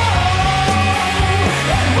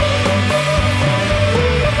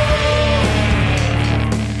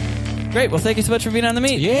 Great. Well, thank you so much for being on the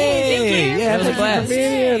meet. Yay! Yeah, That was a blast.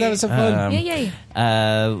 That was so fun. Yay.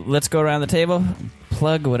 Let's go around the table.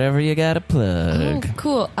 Plug whatever you got to plug. Oh,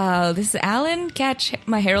 cool. This is Allyn. Catch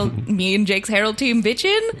me and Jake's Herald team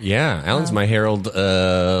bitchin'. Yeah, Alan's my Herald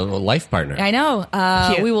life partner. I know.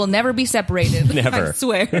 Cute. We will never be separated. Never. I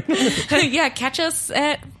swear. Yeah, catch us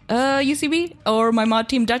at UCB or my mod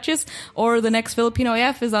team Duchess, or the next Filipino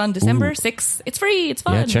AF is on December 6th. It's free. It's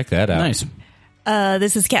fun. Yeah, check that out. Nice.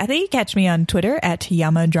 This is Kathy. Catch me on Twitter at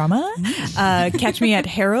Yamadrama. Catch me at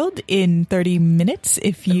Herald in 30 minutes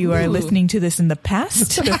if you are listening to this in the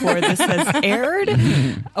past before this has aired,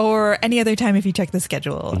 or any other time if you check the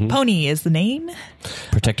schedule. Pony is the name.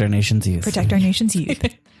 Protect our nation's youth. Protect our nation's youth.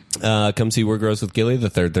 Come see Word Grows with Gilly the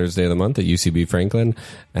third Thursday of the month at UCB Franklin.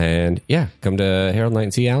 And yeah, come to Herald Night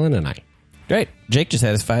and see Alan and I. Great. Jake just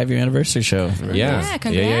had his 5-year anniversary show. Yeah,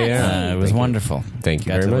 congrats. It was wonderful. Thank you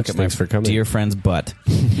Got very to look much. at my Thanks for coming. dear friend's butt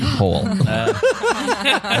hole. I'm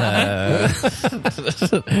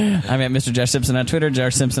at Mr. Josh Simpson on Twitter,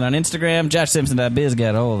 Josh Simpson on Instagram, JoshSimpson.biz.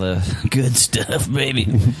 Got all the good stuff, baby.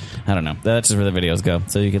 I don't know. That's just where the videos go,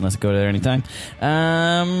 so you can go there anytime.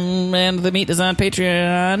 And the meet is on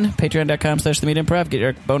Patreon, patreon.com/themeetimprov. Get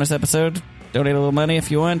your bonus episode. Donate a little money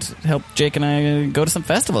if you want. Help Jake and I go to some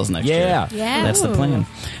festivals next year. Yeah. That's the plan.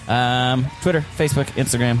 Twitter, Facebook,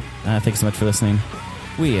 Instagram. Thanks so much for listening.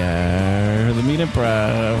 We are the Meet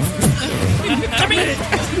Improv.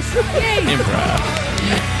 Improv.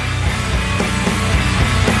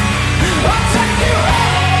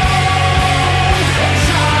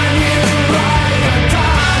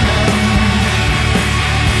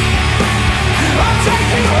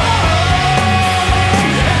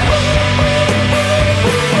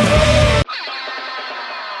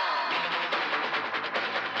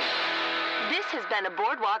 This has been a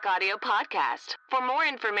Boardwalk Audio podcast. For more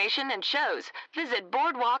information and shows, visit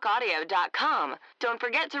boardwalkaudio.com. Don't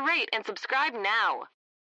forget to rate and subscribe now.